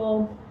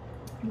Cultural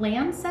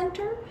Land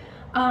Center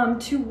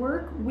to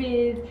work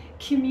with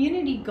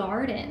community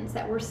gardens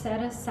that were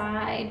set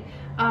aside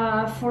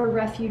for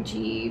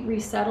refugee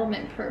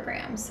resettlement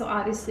programs. So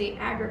obviously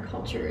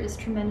agriculture is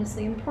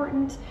tremendously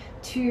important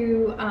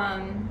to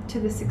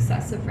the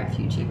success of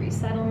refugee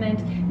resettlement.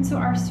 And so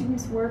our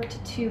students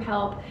worked to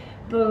help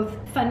both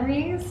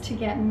fundraise to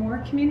get more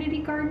community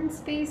garden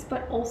space,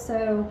 but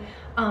also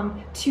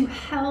to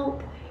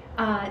help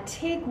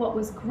take what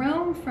was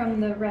grown from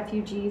the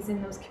refugees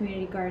in those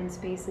community garden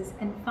spaces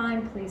and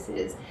find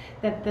places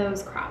that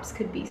those crops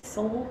could be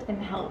sold,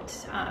 and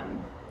helped,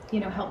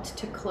 helped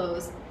to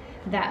close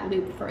that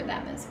loop for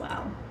them as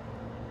well.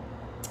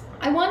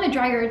 I want to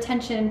draw your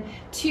attention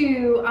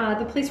to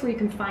the place where you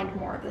can find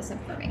more of this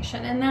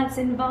information, and that's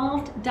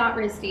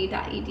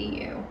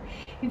involved.risd.edu.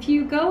 If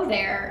you go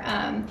there,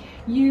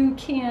 you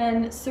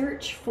can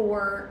search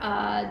for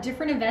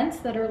different events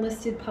that are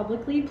listed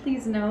publicly.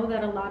 Please know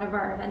that a lot of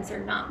our events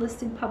are not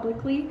listed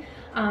publicly,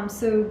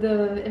 so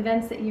the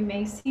events that you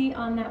may see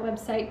on that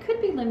website could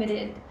be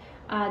limited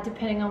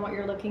depending on what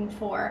you're looking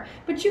for,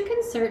 but you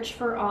can search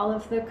for all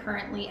of the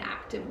currently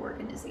active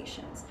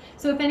organizations.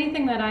 So if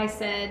anything that I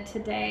said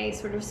today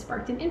sort of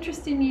sparked an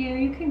interest in you,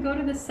 you can go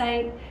to the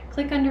site,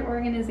 click under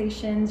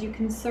organizations, you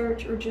can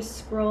search or just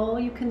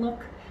scroll. You can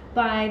look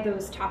by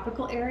those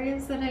topical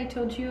areas that I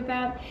told you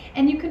about,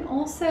 and you can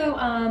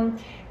also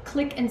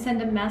click and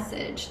send a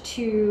message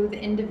to the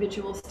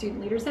individual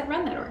student leaders that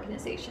run that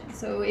organization.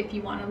 So if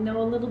you want to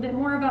know a little bit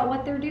more about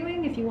what they're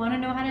doing, if you want to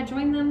know how to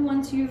join them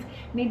once you've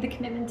made the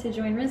commitment to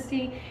join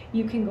RISD,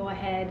 you can go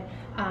ahead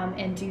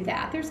and do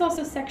that. There's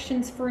also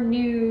sections for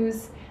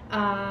news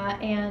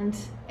and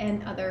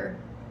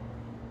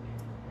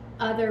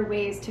other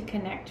ways to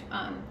connect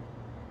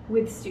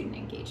with student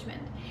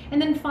engagement.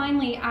 And then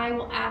finally, I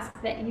will ask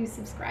that you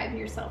subscribe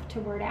yourself to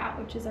Word Out,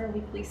 which is our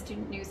weekly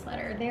student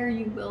newsletter. There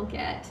you will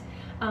get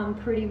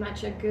pretty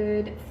much a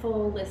good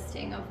full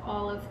listing of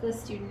all of the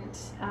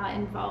student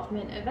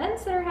involvement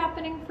events that are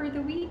happening for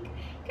the week.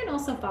 You can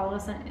also follow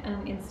us on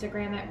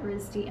Instagram at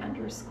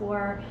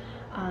risd_CSI.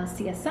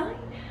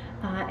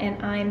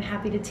 And I'm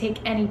happy to take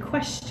any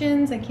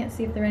questions. I can't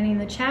see if there are any in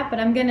the chat, but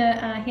I'm gonna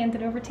hand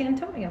it over to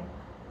Antonio.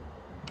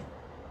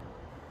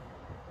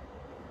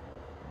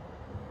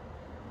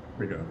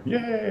 We go.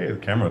 Yay! The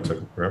camera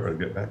took forever to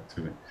get back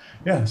to me.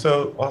 Yeah,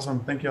 so awesome.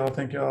 Thank you all.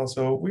 Thank you all.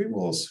 So we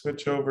will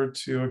switch over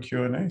to a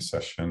Q&A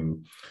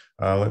session.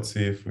 Let's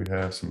see if we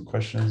have some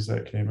questions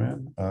that came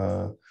in.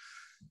 The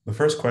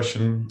first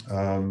question,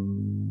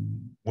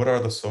 what are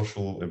the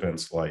social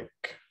events like?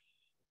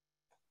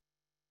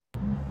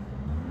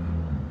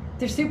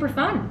 They're super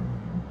fun.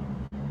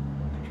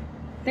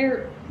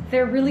 They're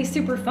really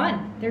super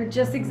fun. They're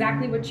just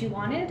exactly what you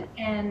wanted,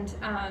 and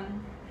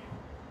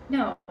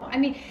no, I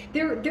mean,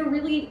 they're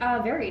really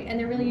varied, and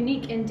they're really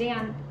unique. And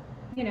Dan,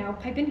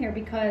 pipe in here,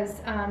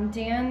 because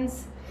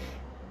Dan's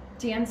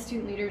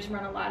student leaders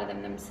run a lot of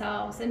them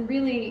themselves, and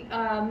really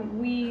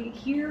we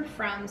hear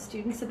from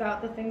students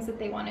about the things that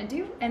they want to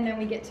do, and then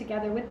we get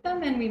together with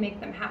them and we make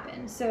them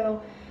happen.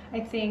 So I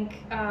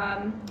think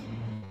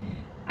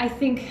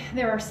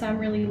there are some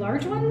really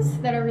large ones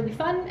that are really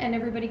fun and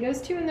everybody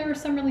goes to, and there are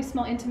some really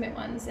small, intimate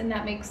ones, and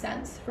that makes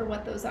sense for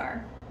what those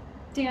are.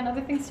 Dan, other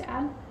things to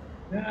add?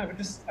 Yeah, I would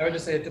just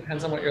say it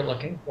depends on what you're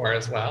looking for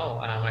as well.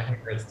 I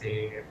think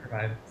RISD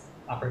provides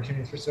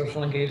opportunities for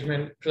social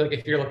engagement. Like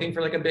if you're looking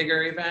for like a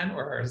bigger event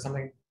or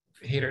something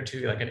catered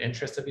to like an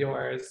interest of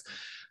yours,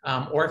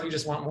 or if you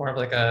just want more of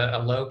like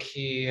a low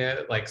key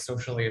like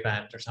social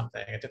event or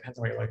something. It depends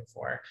on what you're looking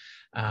for.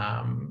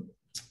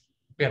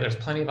 Yeah, there's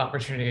plenty of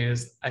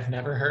opportunities. I've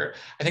never heard,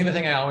 I think the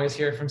thing I always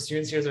hear from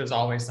students here is there's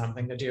always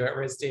something to do at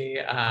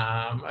RISD,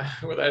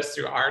 whether it's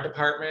through our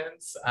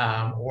departments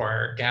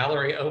or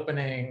gallery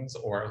openings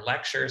or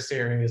lecture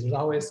series, there's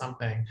always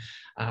something.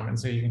 And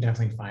so you can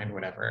definitely find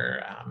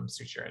whatever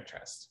suits your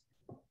interest.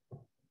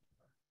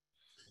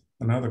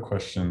 Another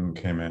question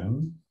came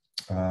in.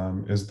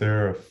 Is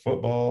there a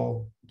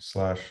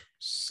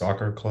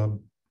football/soccer club?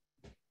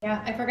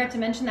 Yeah, I forgot to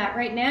mention that.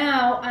 Right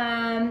now,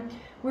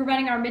 we're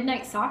running our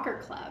Midnight Soccer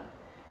Club,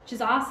 which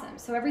is awesome.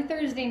 So every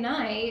Thursday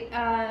night,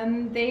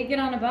 they get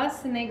on a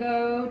bus and they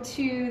go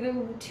to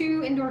the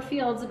 2 indoor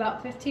fields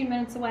about 15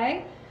 minutes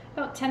away,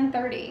 about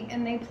 10:30,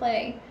 and they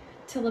play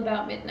till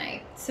about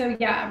midnight. So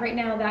yeah, right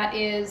now that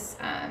is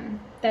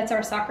that's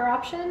our soccer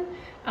option.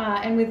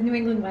 And with New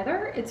England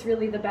weather, it's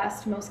really the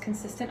best, most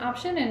consistent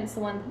option, and it's the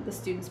one the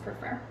students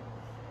prefer.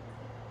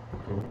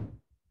 Cool.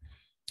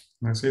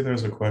 I see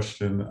there's a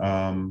question.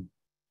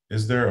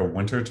 Is there a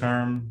winter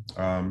term?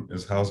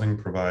 Is housing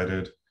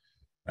provided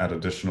at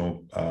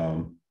additional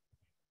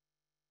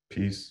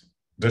price?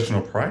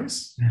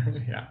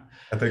 Yeah.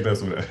 I think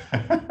that's what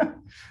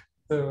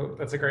So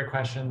that's a great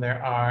question.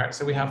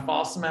 So we have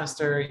fall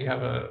semester, you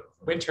have a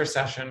winter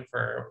session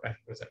for, I think,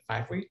 was it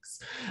 5 weeks?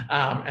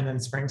 And then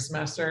spring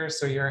semester.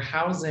 So your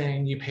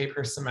housing, you pay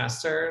per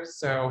semester.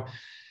 So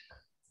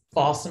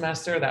fall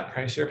semester, that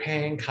price you're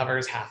paying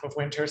covers half of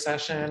winter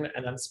session,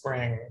 and then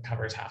spring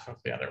covers half of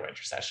the other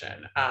winter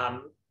session.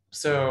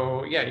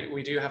 So yeah,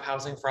 we do have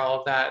housing for all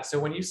of that. So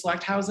when you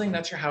select housing,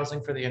 that's your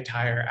housing for the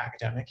entire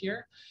academic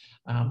year.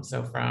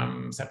 So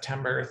from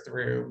September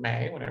through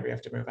May, whenever you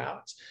have to move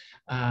out.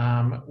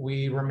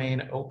 We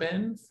remain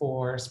open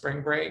for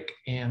spring break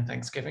and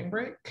Thanksgiving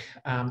break.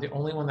 The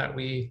only one that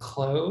we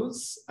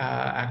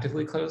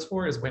actively close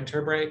for is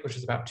winter break, which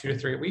is about 2 to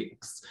 3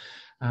 weeks.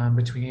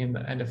 Between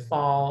the end of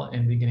fall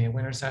and beginning of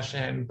winter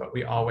session, but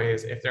we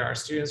always, if there are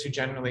students who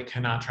generally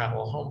cannot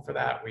travel home for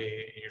that,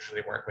 we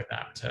usually work with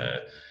them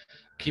to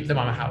keep them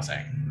on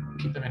housing,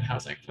 keep them in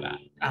housing for that.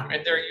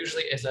 And there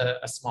usually is a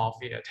small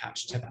fee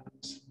attached to that.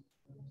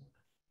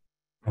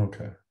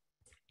 Okay,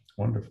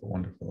 wonderful,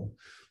 wonderful.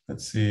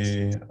 Let's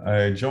see,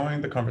 I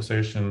joined the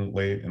conversation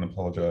late and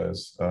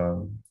apologize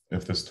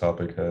if this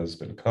topic has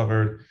been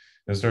covered.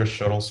 Is there a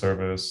shuttle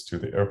service to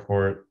the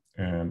airport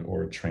and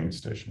or train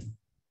station?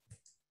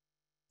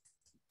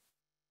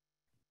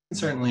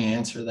 Certainly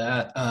answer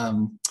that.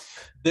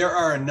 There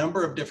are a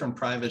number of different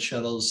private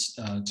shuttles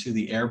to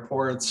the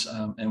airports,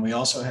 and we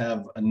also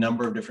have a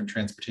number of different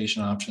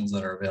transportation options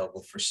that are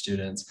available for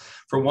students.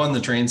 For one,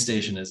 the train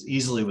station is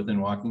easily within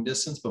walking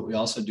distance, but we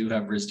also do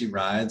have risd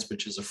Rides,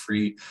 which is a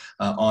free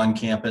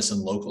on-campus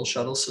and local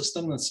shuttle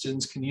system that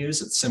students can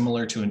use. It's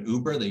similar to an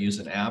Uber. They use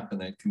an app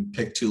and they can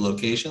pick 2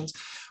 locations.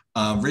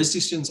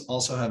 risd students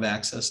also have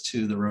access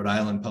to the Rhode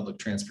Island Public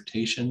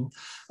Transportation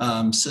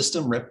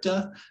System,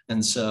 RIPTA.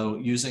 And so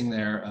using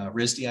their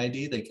risd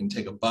ID, they can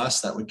take a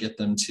bus that would get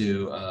them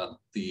to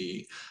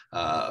the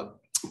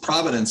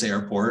Providence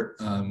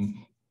Airport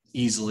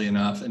easily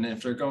enough. And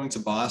if they're going to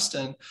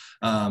Boston,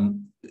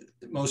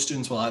 most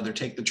students will either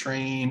take the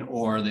train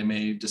or they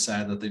may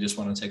decide that they just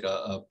want to take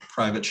a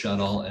private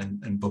shuttle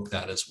and book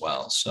that as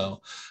well. So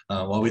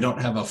while we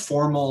don't have a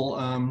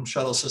formal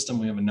shuttle system,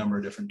 we have a number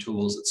of different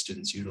tools that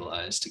students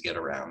utilize to get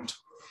around.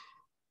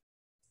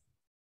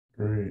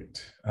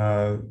 Great.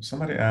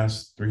 Somebody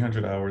asked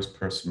 300 hours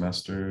per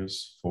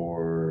semesters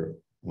for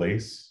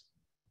LACE.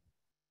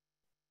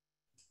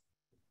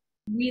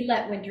 We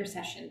let winter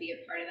session be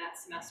a part of that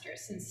semester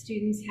since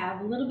students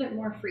have a little bit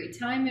more free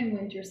time in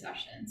winter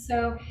session.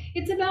 So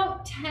it's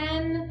about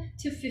 10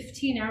 to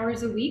 15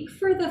 hours a week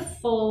for the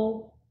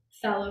full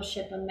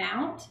fellowship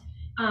amount.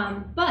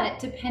 But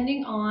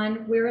depending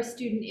on where a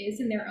student is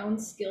in their own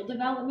skill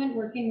development,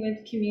 working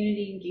with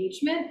community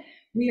engagement,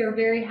 we are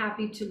very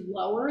happy to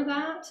lower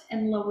that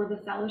and lower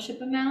the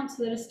fellowship amount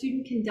so that a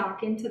student can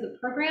dock into the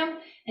program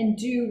and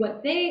do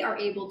what they are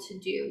able to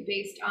do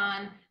based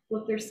on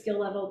what their skill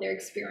level, their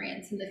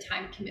experience, and the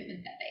time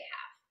commitment that they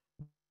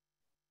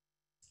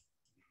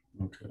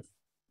have. Okay.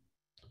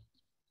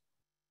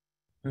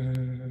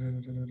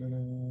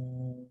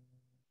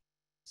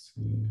 Let's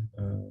see.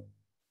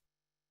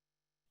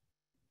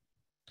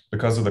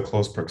 Because of the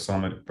close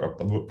proximity,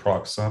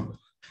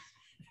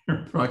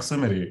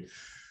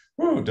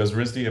 does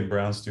risd and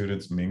Brown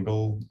students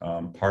mingle,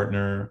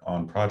 partner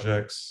on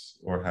projects,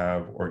 or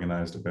have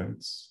organized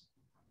events?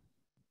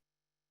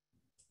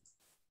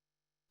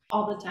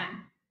 All the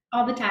time,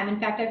 all the time. In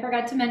fact, I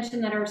forgot to mention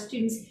that our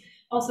students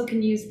also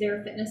can use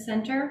their fitness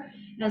center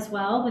as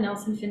well, the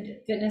Nelson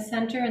Fitness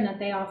Center, and that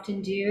they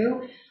often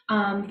do.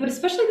 But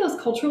especially those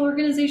cultural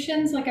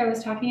organizations, like I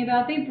was talking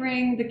about, they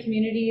bring the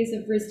communities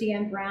of risd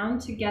and Brown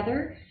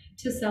together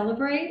to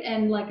celebrate.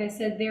 And like I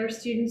said, their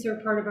students are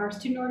part of our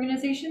student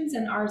organizations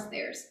and ours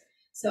theirs.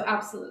 So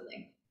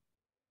absolutely.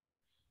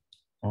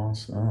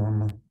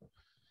 Awesome.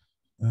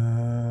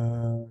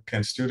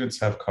 Can students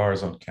have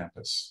cars on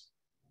campus?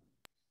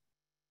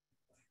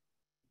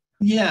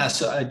 Yeah,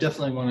 so I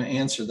definitely want to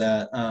answer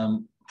that.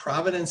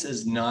 Providence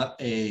is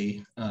not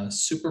a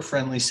super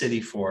friendly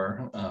city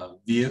for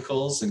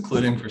vehicles,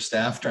 including for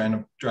staff trying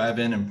to drive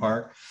in and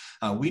park.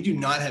 We do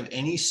not have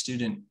any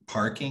student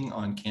parking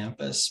on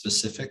campus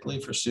specifically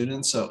for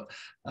students. So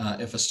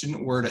if a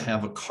student were to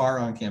have a car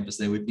on campus,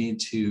 they would need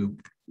to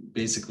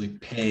basically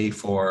pay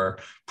for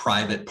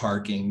private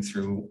parking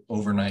through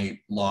overnight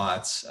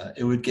lots.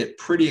 It would get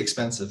pretty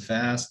expensive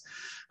fast.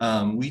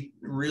 We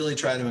really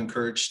try to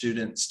encourage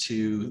students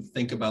to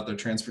think about their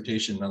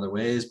transportation in other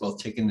ways, both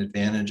taking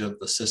advantage of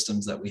the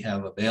systems that we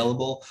have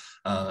available.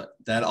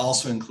 That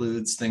also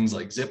includes things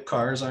like zip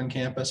cars on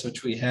campus,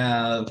 which we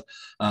have.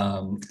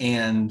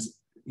 And,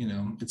 you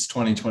know, it's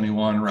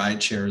 2021,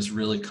 rideshare is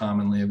really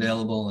commonly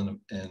available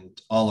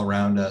and all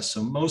around us.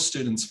 So most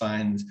students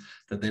find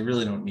that they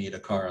really don't need a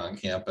car on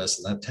campus,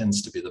 and that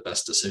tends to be the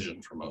best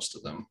decision for most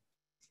of them.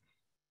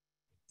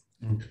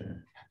 Okay.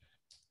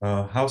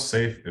 How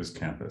safe is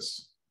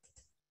campus?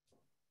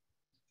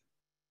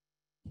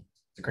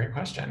 It's a great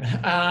question.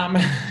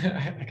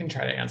 I can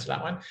try to answer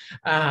that one.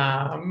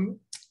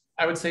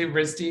 I would say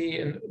risd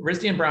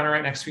and Brown are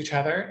right next to each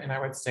other, and I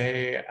would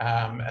say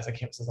as a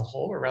campus as a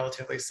whole, we're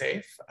relatively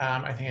safe.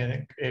 I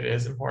think it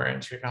is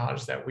important to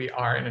acknowledge that we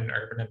are in an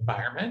urban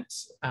environment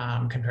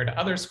compared to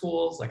other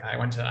schools. Like I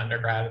went to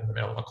undergrad in the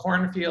middle of a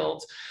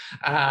cornfield,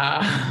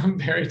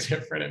 very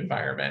different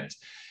environment.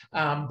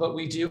 But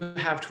we do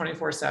have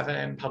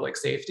 24/7 public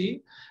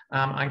safety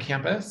on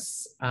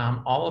campus.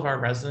 All of our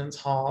residence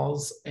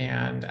halls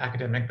and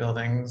academic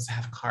buildings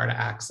have card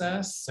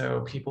access.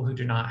 So people who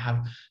do not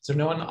have, so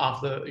no one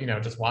off the,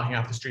 just walking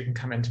off the street can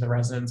come into the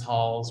residence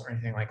halls or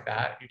anything like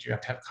that. You do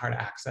have to have card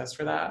access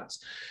for that.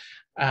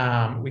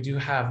 We do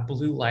have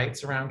blue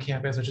lights around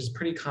campus, which is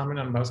pretty common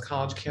on most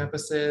college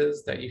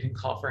campuses, that you can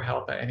call for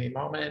help at any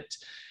moment.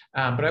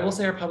 But I will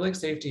say our public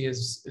safety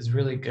is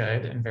really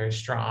good and very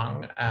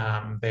strong.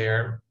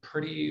 They're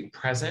pretty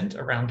present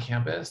around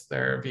campus.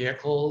 Their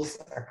vehicles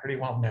are pretty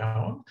well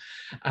known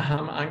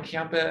on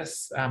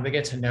campus. They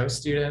get to know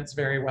students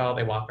very well.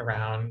 They walk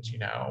around,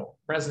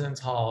 residence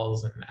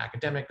halls and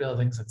academic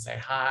buildings and say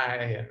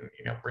hi and,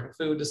 bring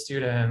food to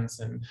students.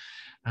 And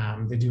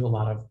they do a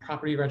lot of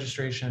property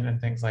registration and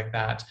things like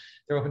that.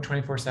 They're open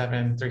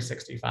 24/7,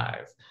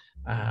 365.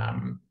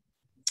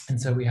 And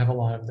so we have a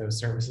lot of those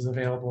services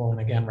available. And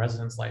again,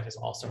 Residence Life is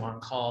also on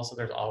call. So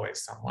there's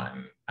always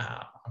someone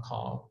on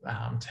call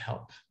to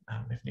help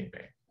if need be.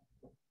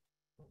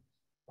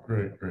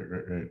 Great.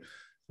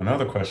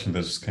 Another question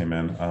that just came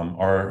in,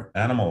 are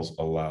animals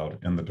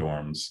allowed in the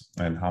dorms,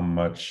 and how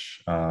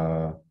much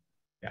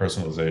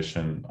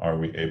personalization are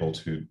we able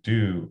to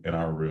do in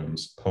our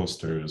rooms,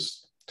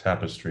 posters,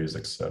 tapestries,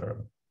 etc.?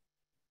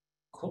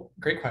 Cool,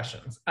 great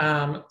questions.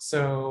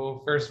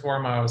 So first and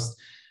foremost,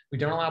 we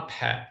don't allow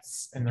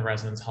pets in the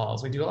residence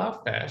halls. We do allow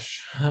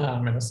fish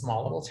in a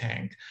small little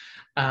tank,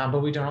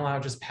 but we don't allow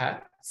just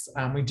pets.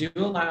 We do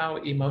allow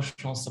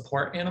emotional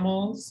support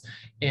animals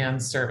and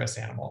service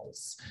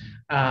animals.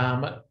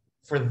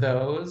 For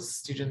those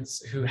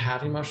students who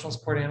have emotional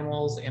support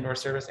animals and or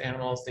service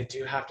animals, they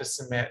do have to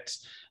submit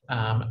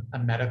a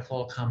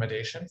medical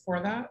accommodation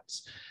for that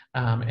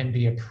and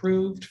be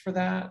approved for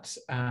that.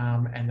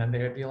 And then they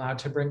would be allowed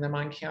to bring them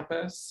on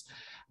campus.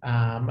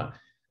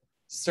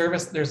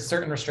 There's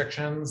certain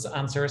restrictions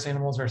on service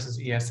animals versus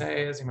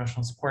ESAs,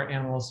 emotional support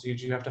animals. So you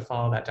do have to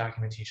follow that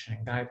documentation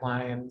and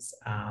guidelines.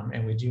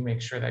 And we do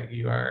make sure that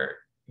you are,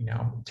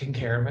 taking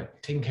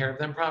care of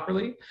them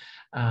properly.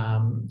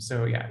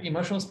 So yeah,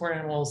 emotional support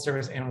animals,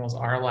 service animals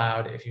are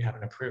allowed if you have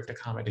an approved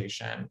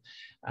accommodation,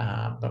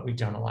 but we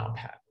don't allow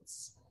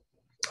pets.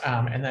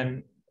 And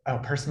then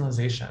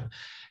personalization.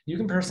 You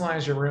can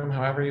personalize your room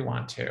however you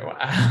want to.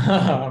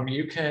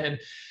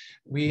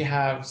 We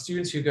have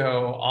students who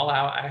go all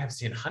out. I have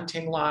seen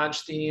hunting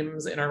lodge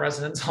themes in our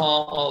residence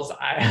halls.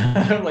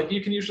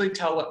 You can usually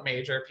tell what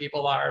major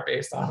people are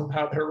based on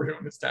how their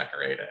room is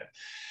decorated.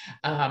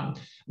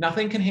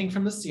 Nothing can hang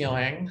from the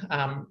ceiling.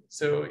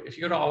 So if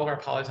you go to all of our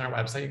polys on our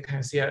website, you can kind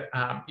of see it.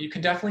 You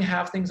can definitely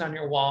have things on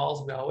your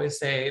walls. We always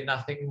say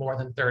nothing more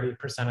than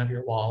 30% of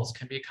your walls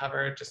can be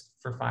covered, just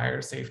for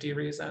fire safety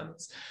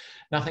reasons.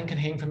 Nothing can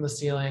hang from the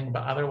ceiling,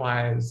 but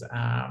otherwise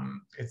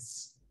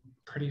it's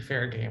pretty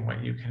fair game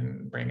what you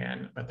can bring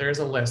in. But there's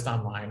a list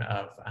online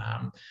of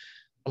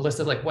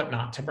what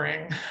not to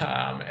bring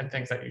and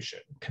things that you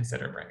should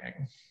consider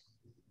bringing.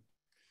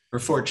 We're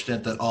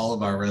fortunate that all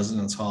of our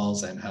residence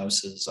halls and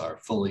houses are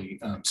fully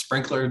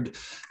sprinklered,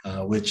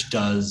 which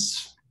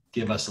does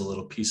give us a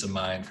little peace of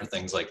mind for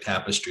things like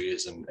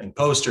tapestries and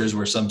posters,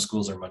 where some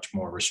schools are much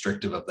more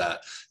restrictive of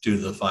that due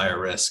to the fire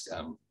risk.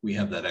 We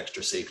have that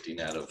extra safety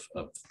net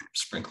of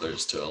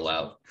sprinklers to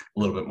allow a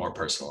little bit more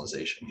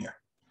personalization here.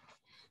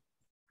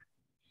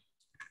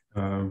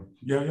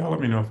 Y'all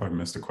let me know if I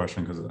missed a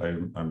question, because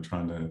I'm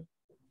trying to.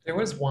 There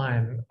was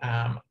one.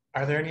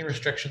 Are there any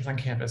restrictions on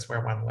campus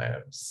where one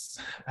lives?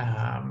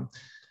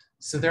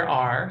 So there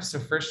are. So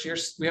first year,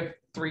 we have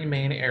 3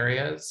 main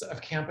areas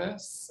of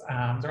campus.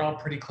 They're all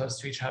pretty close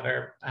to each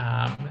other.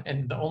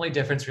 And the only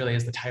difference really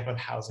is the type of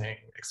housing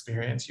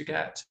experience you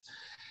get.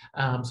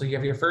 So you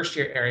have your first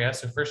year area.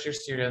 So first year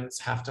students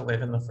have to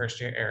live in the first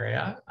year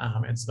area.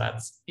 And so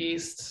that's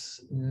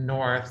East,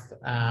 North,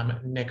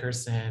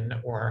 Nickerson,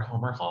 or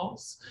Homer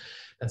halls.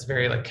 That's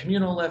very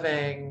communal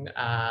living.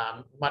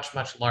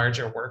 Much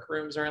larger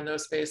workrooms are in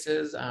those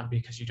spaces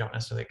because you don't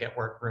necessarily get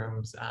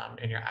workrooms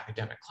in your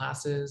academic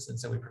classes. And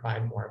so we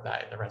provide more of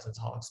that in the residence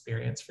hall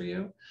experience for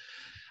you.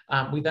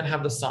 We then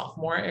have the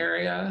sophomore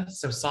area.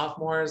 So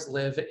sophomores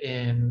live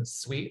in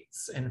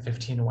suites in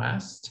 15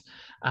 West.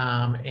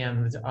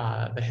 And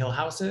the Hill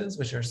Houses,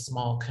 which are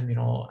small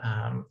communal,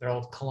 they're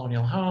old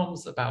colonial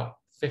homes, about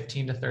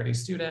 15 to 30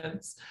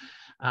 students.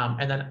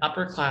 And then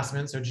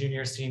upperclassmen, so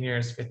juniors,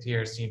 seniors, 5th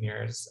year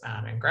seniors,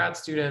 and grad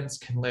students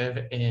can live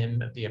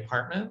in the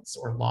apartments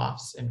or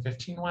lofts in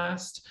 15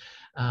 West,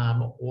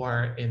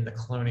 or in the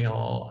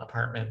colonial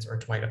apartments or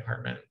Dwight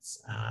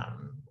apartments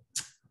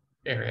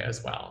area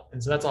as well.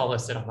 And so that's all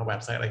listed on the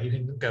website. You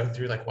can go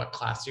through what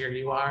class year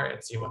you are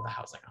and see what the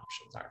housing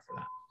options are for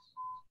that.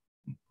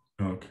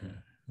 Okay.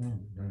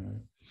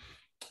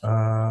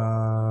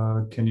 All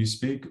right. Can you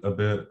speak a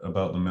bit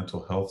about the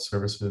mental health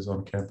services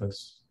on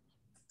campus?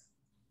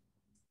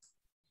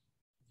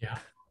 Yeah.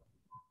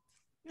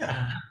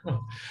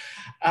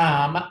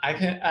 I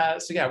can.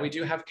 So yeah, we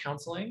do have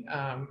counseling,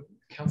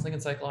 counseling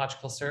and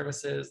psychological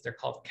services. They're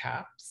called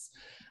CAPS.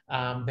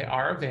 They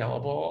are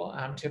available.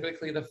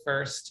 Typically, the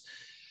first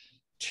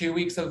 2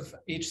 weeks of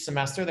each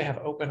semester, they have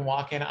open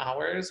walk-in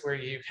hours where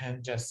you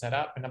can just set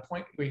up an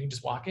appointment, where you can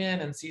just walk in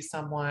and see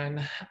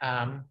someone.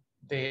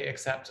 They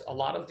accept a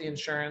lot of the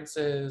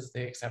insurances.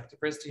 They accept the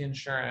risd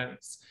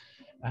insurance.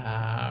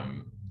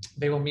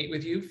 They will meet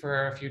with you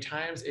for a few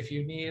times. If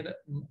you need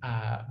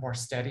more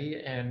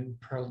steady and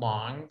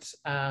prolonged,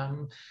 a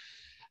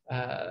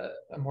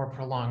more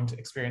prolonged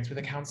experience with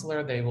a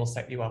counselor, they will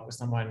set you up with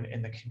someone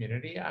in the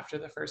community after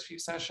the first few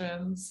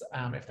sessions.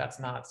 If that's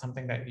not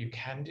something that you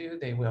can do,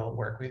 they will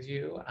work with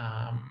you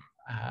on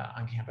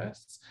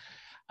campus.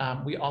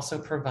 We also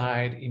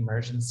provide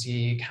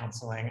emergency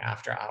counseling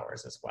after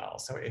hours as well.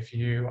 So if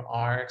you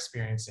are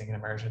experiencing an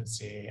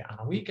emergency on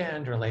a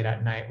weekend or late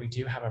at night, we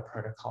do have a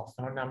protocol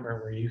phone number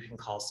where you can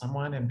call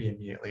someone and be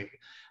immediately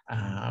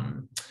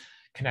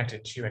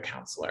connected to a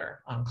counselor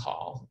on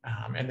call.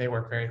 And they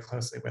work very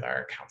closely with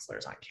our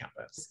counselors on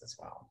campus as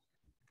well.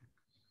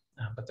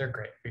 But they're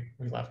great.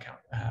 We love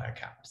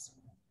CAPS.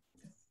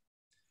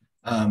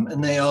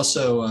 And they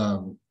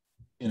also,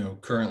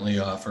 currently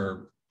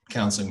offer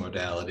counseling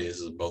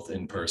modalities, both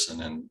in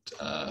person and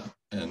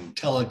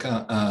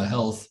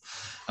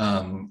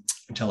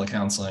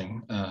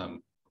telecounseling.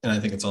 And I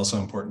think it's also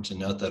important to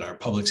note that our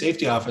public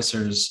safety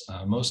officers,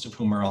 most of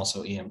whom are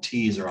also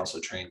EMTs, are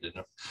also trained in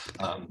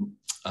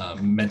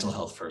mental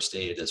health first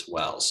aid as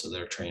well. So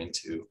they're trained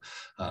to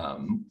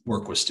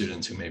work with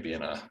students who may be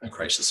in a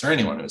crisis, or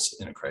anyone who's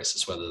in a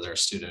crisis, whether they're a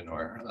student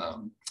or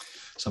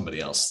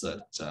somebody else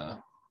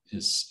that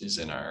is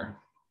in our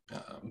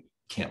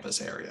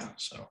campus area.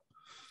 So.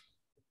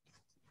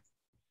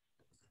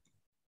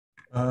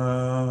 I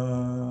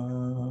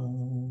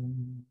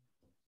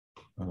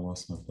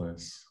lost my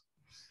place.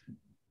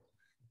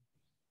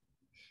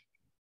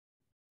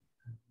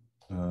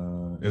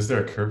 Is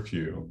there a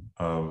curfew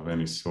of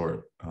any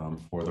sort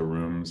for the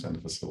rooms and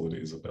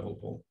facilities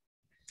available?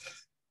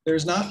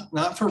 There's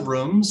not for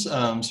rooms.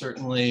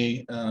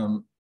 Certainly,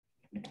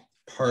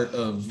 part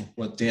of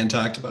what Dan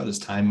talked about is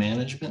time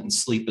management, and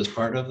sleep is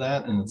part of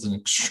that, and it's an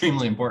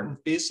extremely important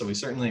piece. So we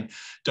certainly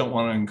don't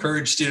want to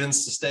encourage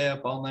students to stay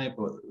up all night,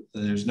 but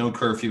there's no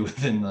curfew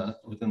within the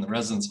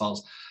residence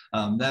halls.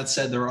 That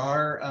said, there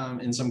are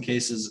in some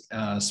cases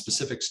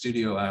specific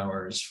studio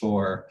hours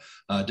for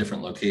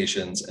different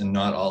locations, and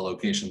not all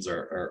locations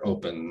are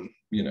open,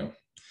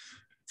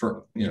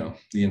 for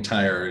the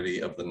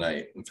entirety of the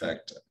night. In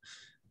fact,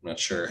 I'm not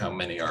sure how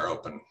many are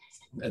open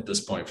at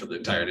this point for the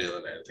entirety of the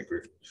night. I think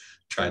we've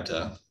tried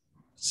to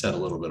set a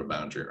little bit of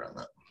boundary around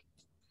that.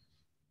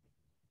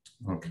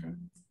 Okay.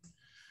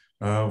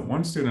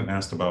 One student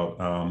asked about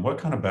what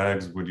kind of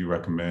bags would you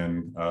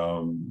recommend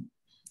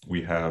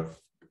we have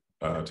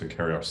to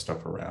carry our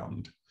stuff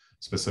around,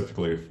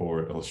 specifically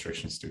for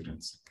illustration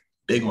students?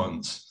 Big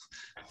ones.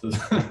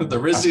 The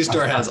risd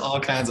store has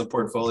all kinds of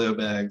portfolio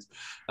bags,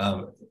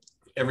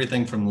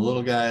 everything from the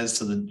little guys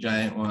to the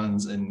giant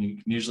ones, and you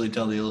can usually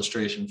tell the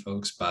illustration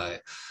folks by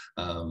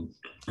the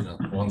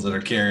ones that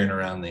are carrying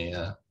around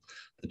the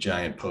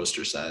giant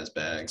poster size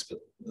bags. But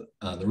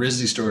the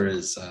risd store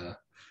is a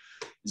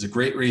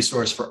great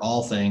resource for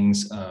all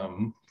things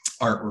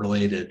art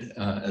related,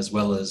 as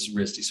well as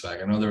risd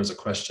swag. I know there was a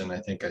question I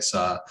think I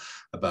saw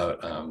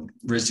about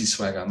risd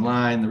swag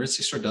online. The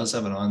risd store does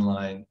have an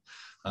online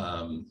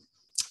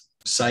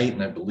site,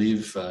 and I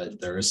believe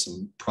there is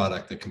some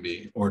product that can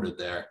be ordered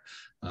there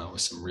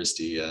with some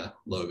risd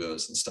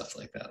logos and stuff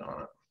like that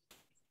on it.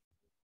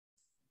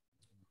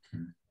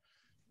 Okay.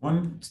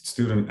 One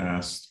student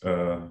asked,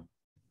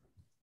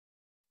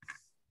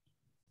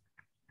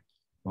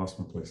 lost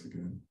my place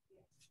again.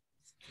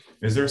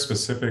 Is there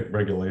specific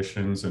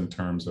regulations in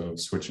terms of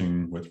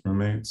switching with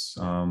roommates?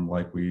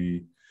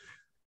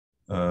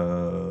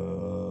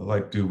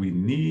 Do we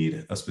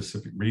need a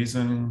specific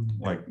reason,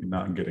 like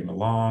not getting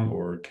along,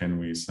 or can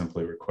we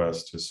simply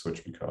request to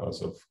switch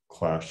because of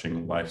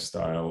clashing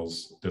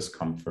lifestyles,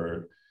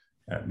 discomfort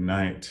at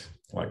night,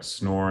 like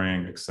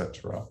snoring,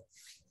 etc.?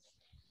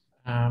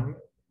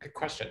 Good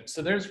question.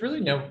 So there's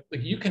really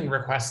you can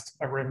request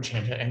a room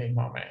change at any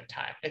moment in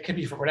time. It could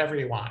be for whatever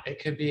you want. It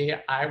could be,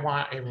 I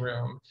want a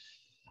room,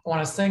 I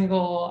want a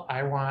single,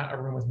 I want a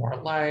room with more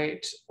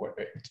light,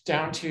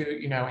 down to,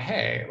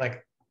 hey,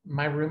 like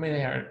my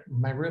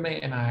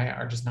roommate and I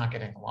are just not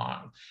getting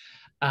along.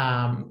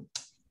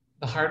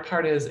 The hard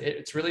part is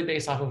it's really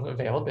based off of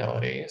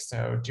availability.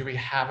 So do we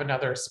have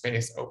another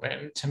space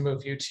open to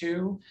move you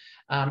to?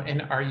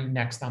 And are you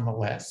next on the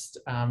list?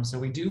 So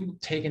we do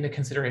take into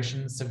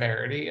consideration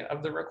severity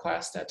of the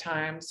request at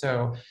times.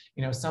 So,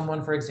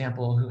 someone, for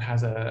example, who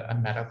has a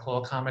medical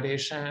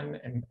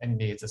accommodation and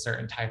needs a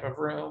certain type of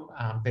room,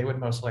 they would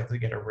most likely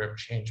get a room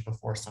change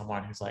before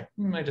someone who's like,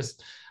 I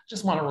just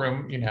want a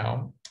room,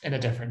 in a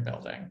different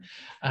building.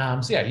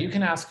 So yeah, you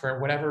can ask for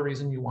whatever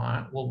reason you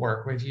want. We'll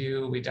work with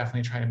you. We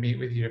definitely try to meet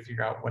with you to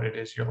figure out what it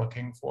is you're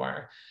looking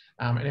for.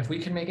 And if we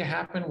can make it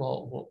happen,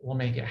 we'll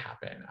make it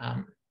happen.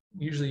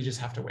 Usually you just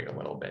have to wait a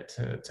little bit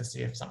to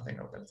see if something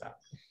opens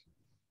up.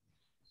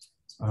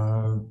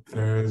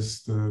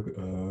 There's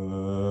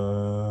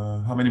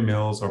how many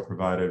meals are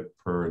provided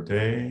per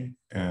day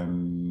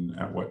and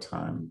at what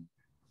time?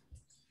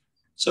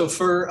 So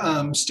for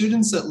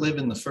students that live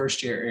in the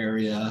first year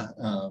area,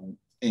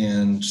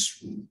 and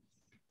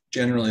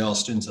generally all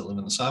students that live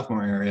in the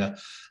sophomore area,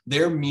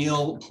 their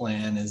meal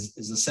plan is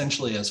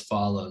essentially as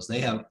follows. They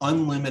have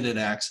unlimited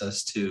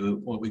access to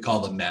what we call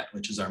the Met,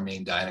 which is our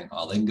main dining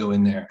hall. They can go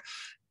in there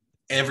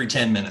every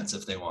 10 minutes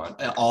if they want,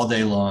 all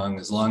day long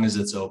as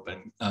it's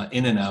open,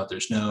 in and out.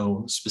 There's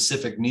no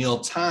specific meal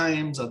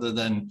times other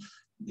than,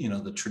 you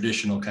know, the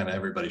traditional kind of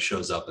everybody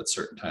shows up at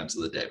certain times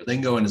of the day, but they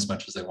can go in as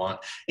much as they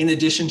want. In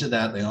addition to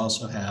that, they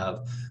also have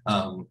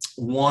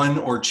 1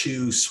 or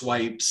 2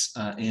 swipes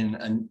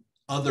in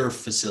other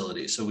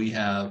facilities. So we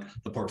have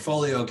the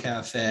Portfolio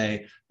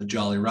Cafe, the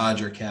Jolly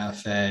Roger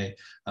Cafe.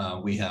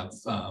 We have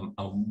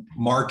a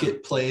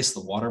marketplace,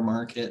 the Water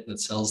Market, that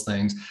sells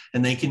things,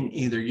 and they can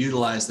either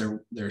utilize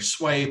their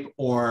swipe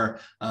or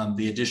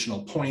the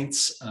additional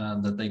points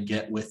that they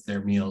get with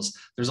their meals.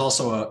 There's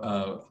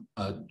also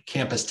a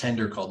campus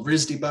tender called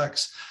risd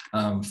bucks.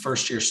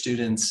 First year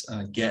students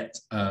get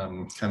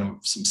kind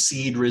of some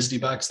seed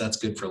risd bucks. That's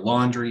good for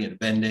laundry and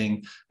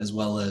vending, as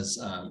well as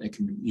it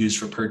can be used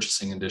for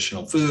purchasing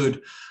additional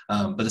food.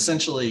 But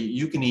essentially,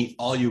 you can eat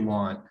all you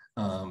want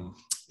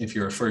if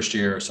you're a first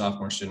year or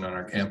sophomore student on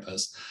our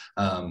campus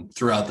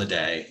throughout the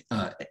day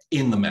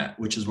in the Met,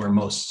 which is where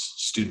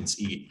most students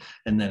eat.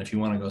 And then if you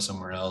want to go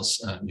somewhere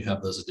else, you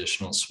have those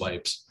additional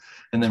swipes.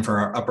 And then for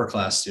our upper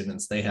class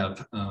students, they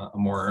have a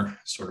more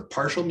sort of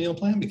partial meal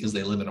plan because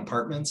they live in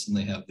apartments and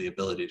they have the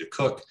ability to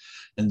cook,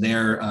 and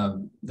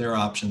their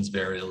options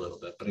vary a little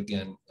bit. But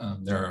again,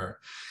 there are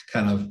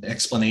kind of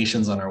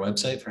explanations on our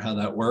website for how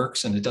that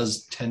works. And it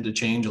does tend to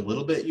change a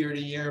little bit year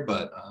to year,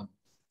 but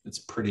it's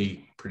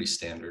pretty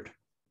standard.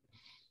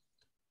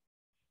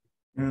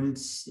 And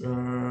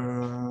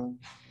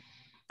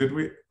did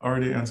we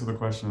already answer the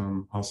question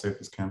on how safe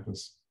is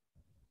campus?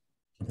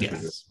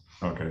 Yes.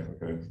 Okay.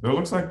 It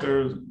looks like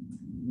there's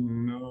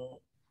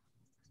no.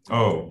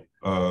 Oh,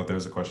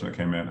 there's a question that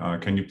came in.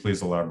 Can you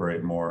please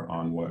elaborate more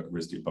on what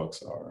risd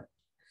bucks are?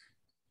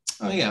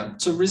 Oh yeah,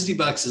 so risd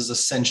bucks is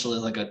essentially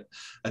like a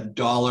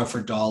dollar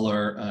for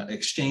dollar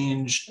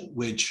exchange,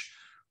 which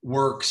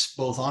works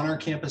both on our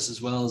campus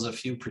as well as a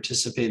few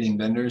participating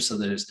vendors. So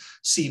there's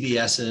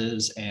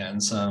CVS's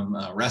and some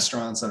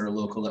restaurants that are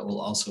local that will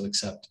also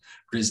accept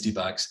risd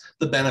bucks.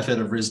 The benefit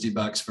of risd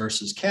bucks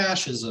versus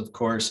cash is, of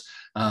course,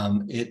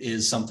 it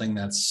is something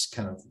that's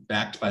kind of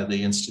backed by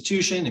the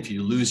institution. If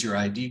you lose your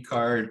ID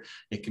card,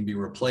 it can be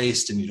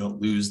replaced and you don't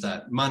lose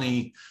that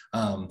money,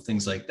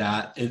 things like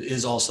that. It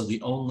is also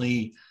the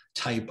only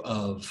type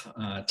of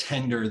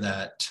tender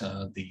that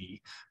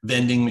the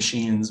vending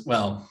machines,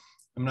 well,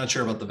 I'm not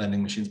sure about the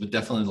vending machines, but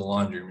definitely the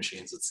laundry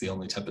machines. It's the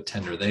only type of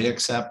tender they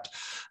accept.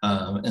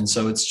 And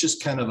so it's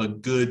just kind of a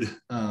good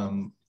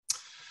form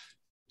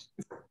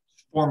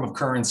of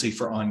currency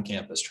for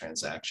on-campus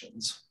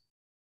transactions.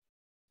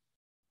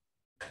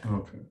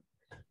 Okay.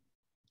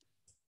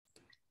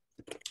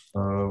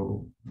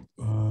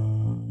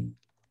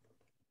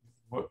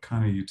 What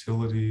kind of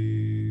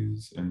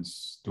utilities and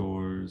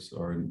stores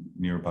are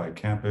nearby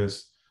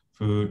campus?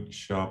 Food,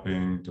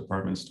 shopping,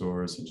 department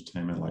stores,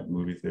 entertainment like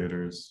movie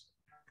theaters?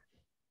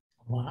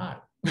 A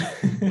lot.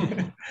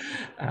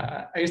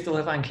 I used to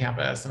live on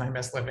campus and I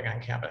miss living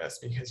on campus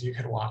because you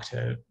could walk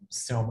to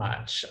so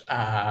much.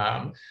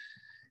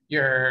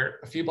 You're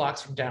a few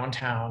blocks from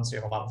downtown, so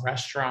you have a lot of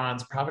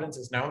restaurants. Providence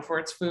is known for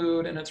its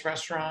food and its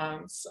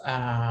restaurants,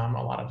 a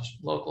lot of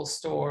local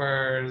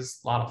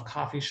stores, a lot of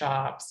coffee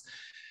shops.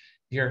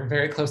 You're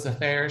very close to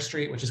Thayer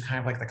Street, which is kind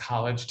of like the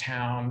college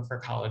town for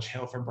College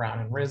Hill for Brown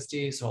and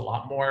risd, so a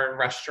lot more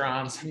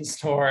restaurants and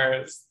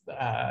stores.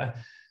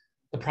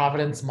 The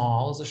Providence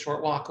Mall is a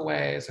short walk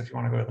away, so if you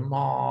want to go to the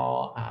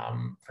mall,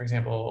 for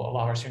example, a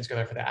lot of our students go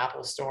there for the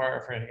Apple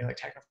store for any like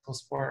technical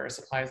support or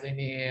supplies they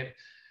need.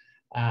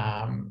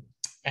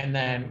 And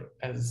then,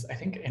 as I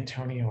think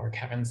Antonio or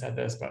Kevin said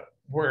this, but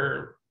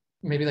we're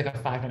maybe like a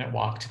 5-minute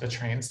walk to the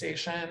train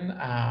station.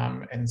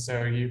 And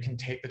so you can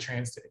take the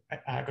train,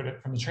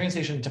 from the train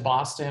station to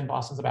Boston.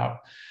 Boston's about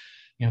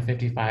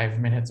 55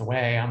 minutes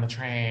away on the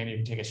train. You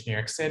can take it to New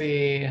York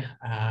City.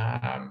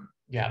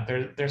 Yeah,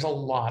 there's a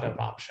lot of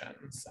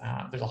options.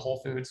 There's a Whole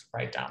Foods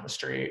right down the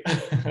street,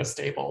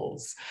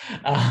 Staples.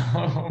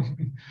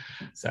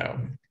 So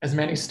as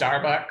many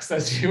Starbucks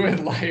as you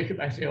would like.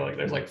 I feel like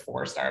there's like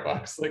 4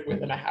 Starbucks like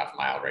within a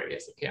half-mile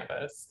radius of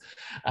campus.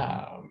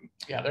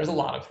 Yeah, there's a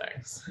lot of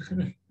things.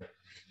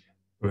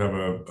 We have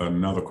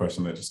another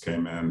question that just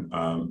came in.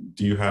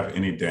 Do you have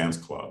any dance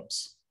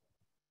clubs?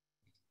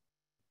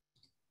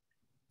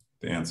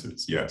 The answer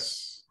is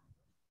yes.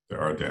 There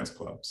are dance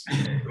clubs.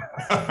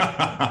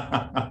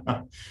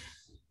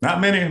 Not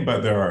many,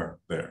 but there are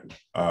there.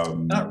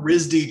 Not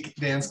risd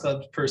dance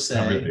clubs per se,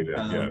 not really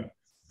yeah.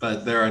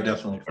 But there are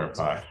definitely clubs.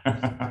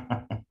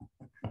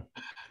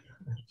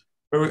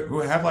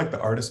 We have like the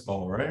artist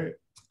ball, right?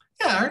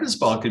 Yeah, artist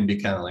ball can be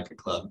kind of like a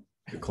club.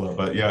 A club,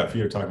 but yeah, if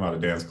you're talking about a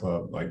dance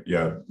club, like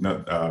yeah,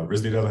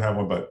 risd doesn't have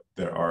one, but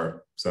there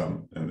are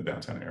some in the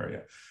downtown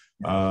area.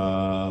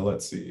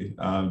 Let's see.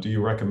 Do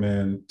you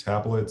recommend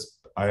tablets,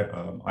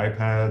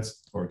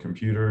 iPads or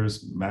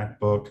computers,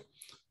 MacBook,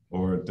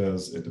 or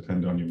does it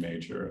depend on your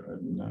major?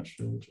 I'm not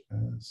sure what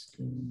you're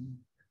asking.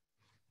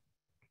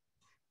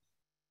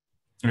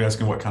 Are you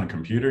asking what kind of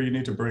computer you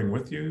need to bring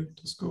with you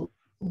to school,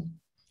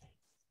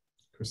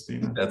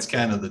 Christina? That's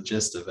kind of the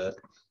gist of it.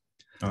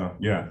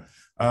 Yeah.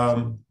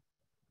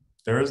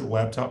 There is a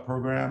laptop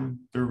program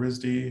through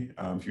risd.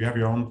 If you have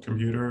your own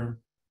computer,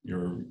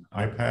 your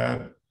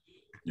iPad,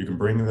 you can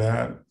bring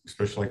that,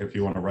 especially like if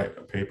you want to write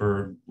a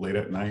paper late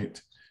at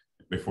night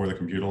before the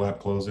computer lab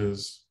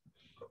closes.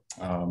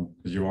 Because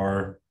you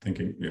are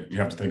thinking, you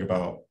have to think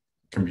about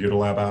computer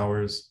lab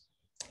hours.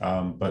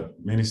 But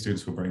many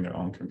students will bring their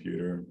own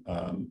computer.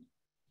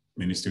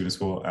 Many students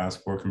will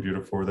ask for a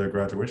computer for their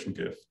graduation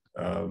gift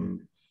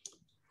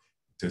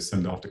to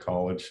send off to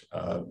college.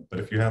 But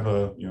if you have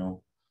a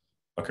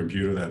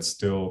computer that's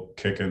still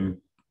kicking,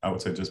 I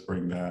would say just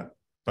bring that.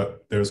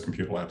 But there's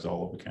computer labs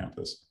all over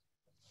campus.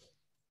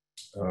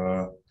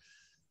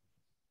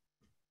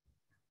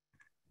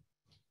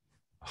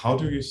 How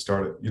do you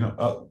start it?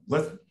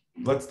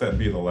 Let's that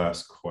be the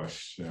last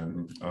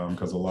question,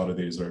 because a lot of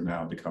these are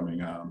now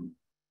becoming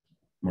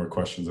more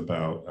questions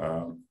about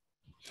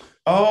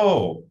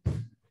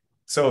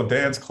so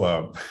dance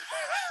club.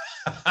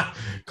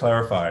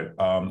 Clarified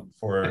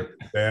for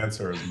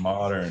dancers,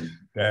 modern,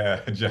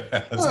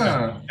 jazz.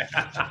 Huh.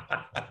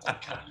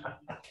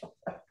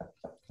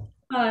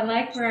 Oh, I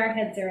like where our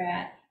heads are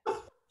at.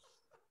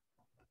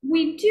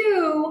 We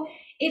do.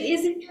 It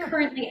isn't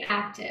currently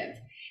active.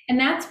 And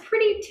that's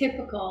pretty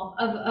typical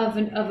of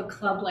a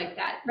club like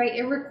that, right?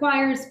 It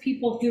requires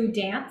people who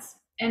dance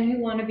and who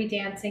want to be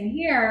dancing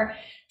here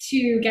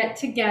to get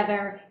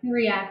together and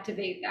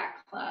reactivate that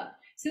club.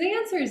 So the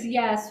answer is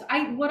yes.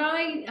 What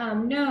I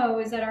know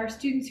is that our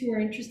students who are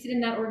interested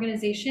in that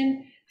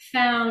organization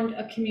found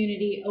a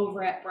community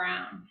over at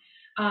Brown.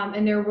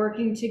 And they're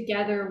working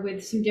together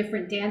with some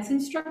different dance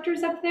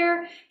instructors up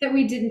there that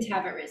we didn't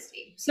have at risd.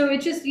 So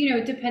it just,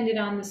 it depended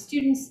on the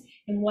students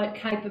and what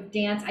type of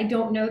dance. I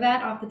don't know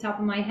that off the top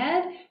of my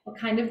head, what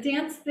kind of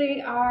dance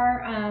they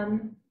are,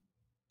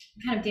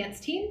 kind of dance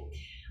team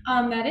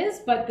that is,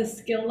 but the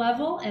skill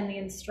level and the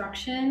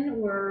instruction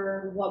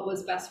were what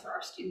was best for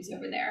our students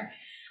over there.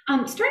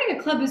 Starting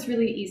a club is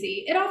really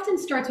easy. It often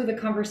starts with a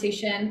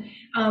conversation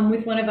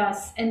with one of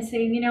us and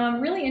saying, I'm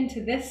really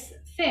into this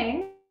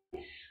thing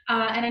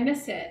and I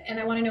miss it and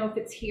I want to know if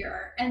it's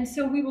here. And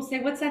so we will say,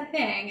 what's that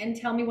thing? And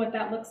tell me what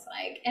that looks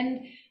like.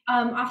 And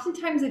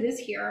oftentimes it is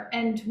here,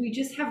 and we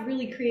just have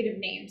really creative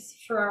names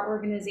for our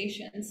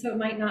organization. So it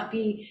might not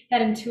be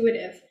that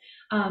intuitive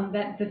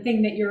that the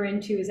thing that you're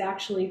into is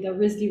actually the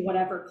risd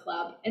whatever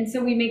club. And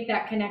so we make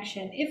that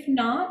connection. If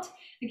not,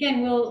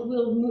 again,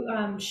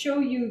 we'll show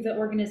you the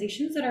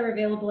organizations that are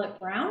available at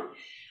Brown,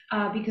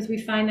 because we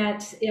find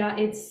that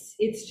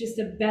it's just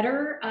a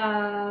better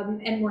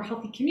and more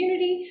healthy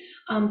community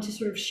to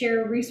sort of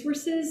share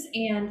resources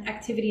and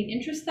activity and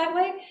interest that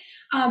way.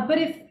 But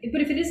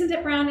if it isn't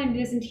at Brown and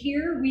it isn't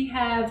here, we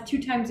have 2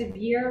 times a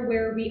year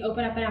where we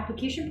open up an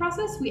application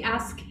process. We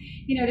ask,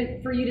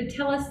 for you to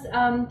tell us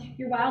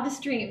your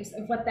wildest dreams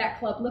of what that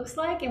club looks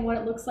like and what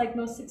it looks like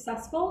most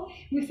successful.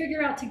 We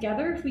figure out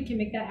together if we can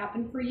make that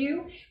happen for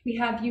you. We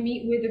have you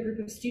meet with a group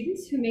of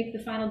students who make the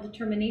final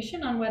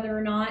determination on whether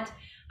or not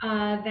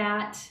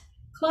that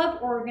club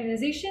or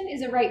organization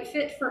is a right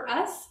fit for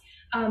us.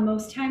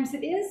 Most times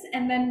it is,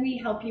 and then we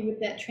help you with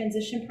that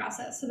transition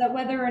process so that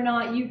whether or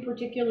not you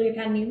particularly have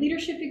had any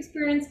leadership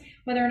experience,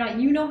 whether or not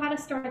you know how to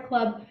start a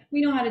club, we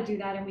know how to do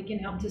that and we can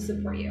help to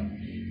support you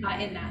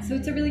in that. So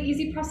it's a really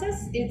easy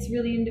process. It's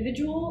really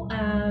individual,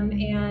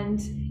 and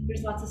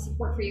there's lots of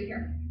support for you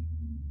here.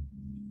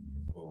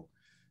 Cool.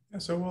 Yeah,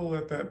 so we'll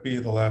let that be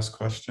the last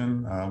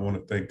question. I want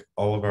to thank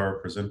all of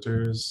our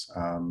presenters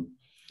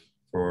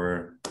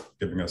for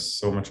giving us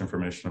so much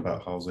information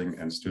about housing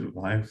and student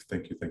life.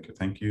 Thank you, thank you,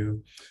 thank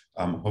you.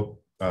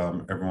 Hope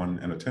everyone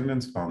in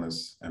attendance found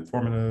this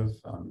informative,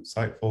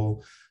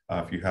 insightful.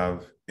 If you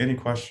have any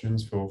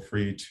questions, feel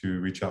free to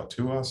reach out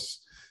to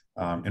us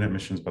in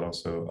admissions, but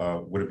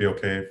also would it be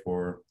okay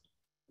for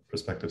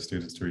prospective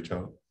students to reach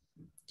out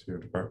to your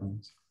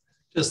departments?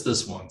 Just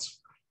this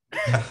once.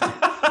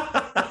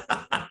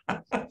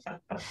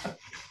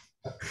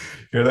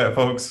 Hear that,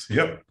 folks?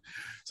 Yep.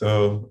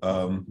 So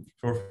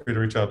feel free to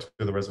reach out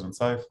to the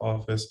Residence Life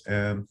office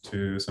and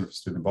to Center for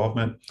Student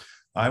Involvement.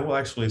 I will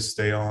actually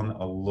stay on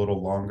a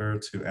little longer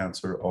to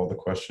answer all the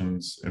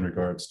questions in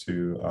regards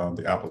to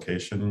the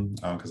application,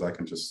 because I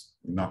can just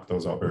knock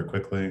those out very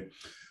quickly.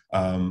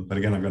 But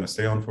again, I'm going to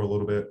stay on for a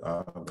little bit.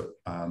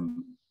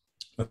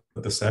 But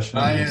the session.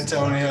 Bye,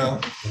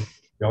 Antonio.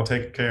 Y'all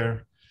take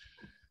care.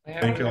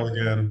 Thank you all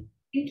again.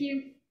 Thank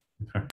you.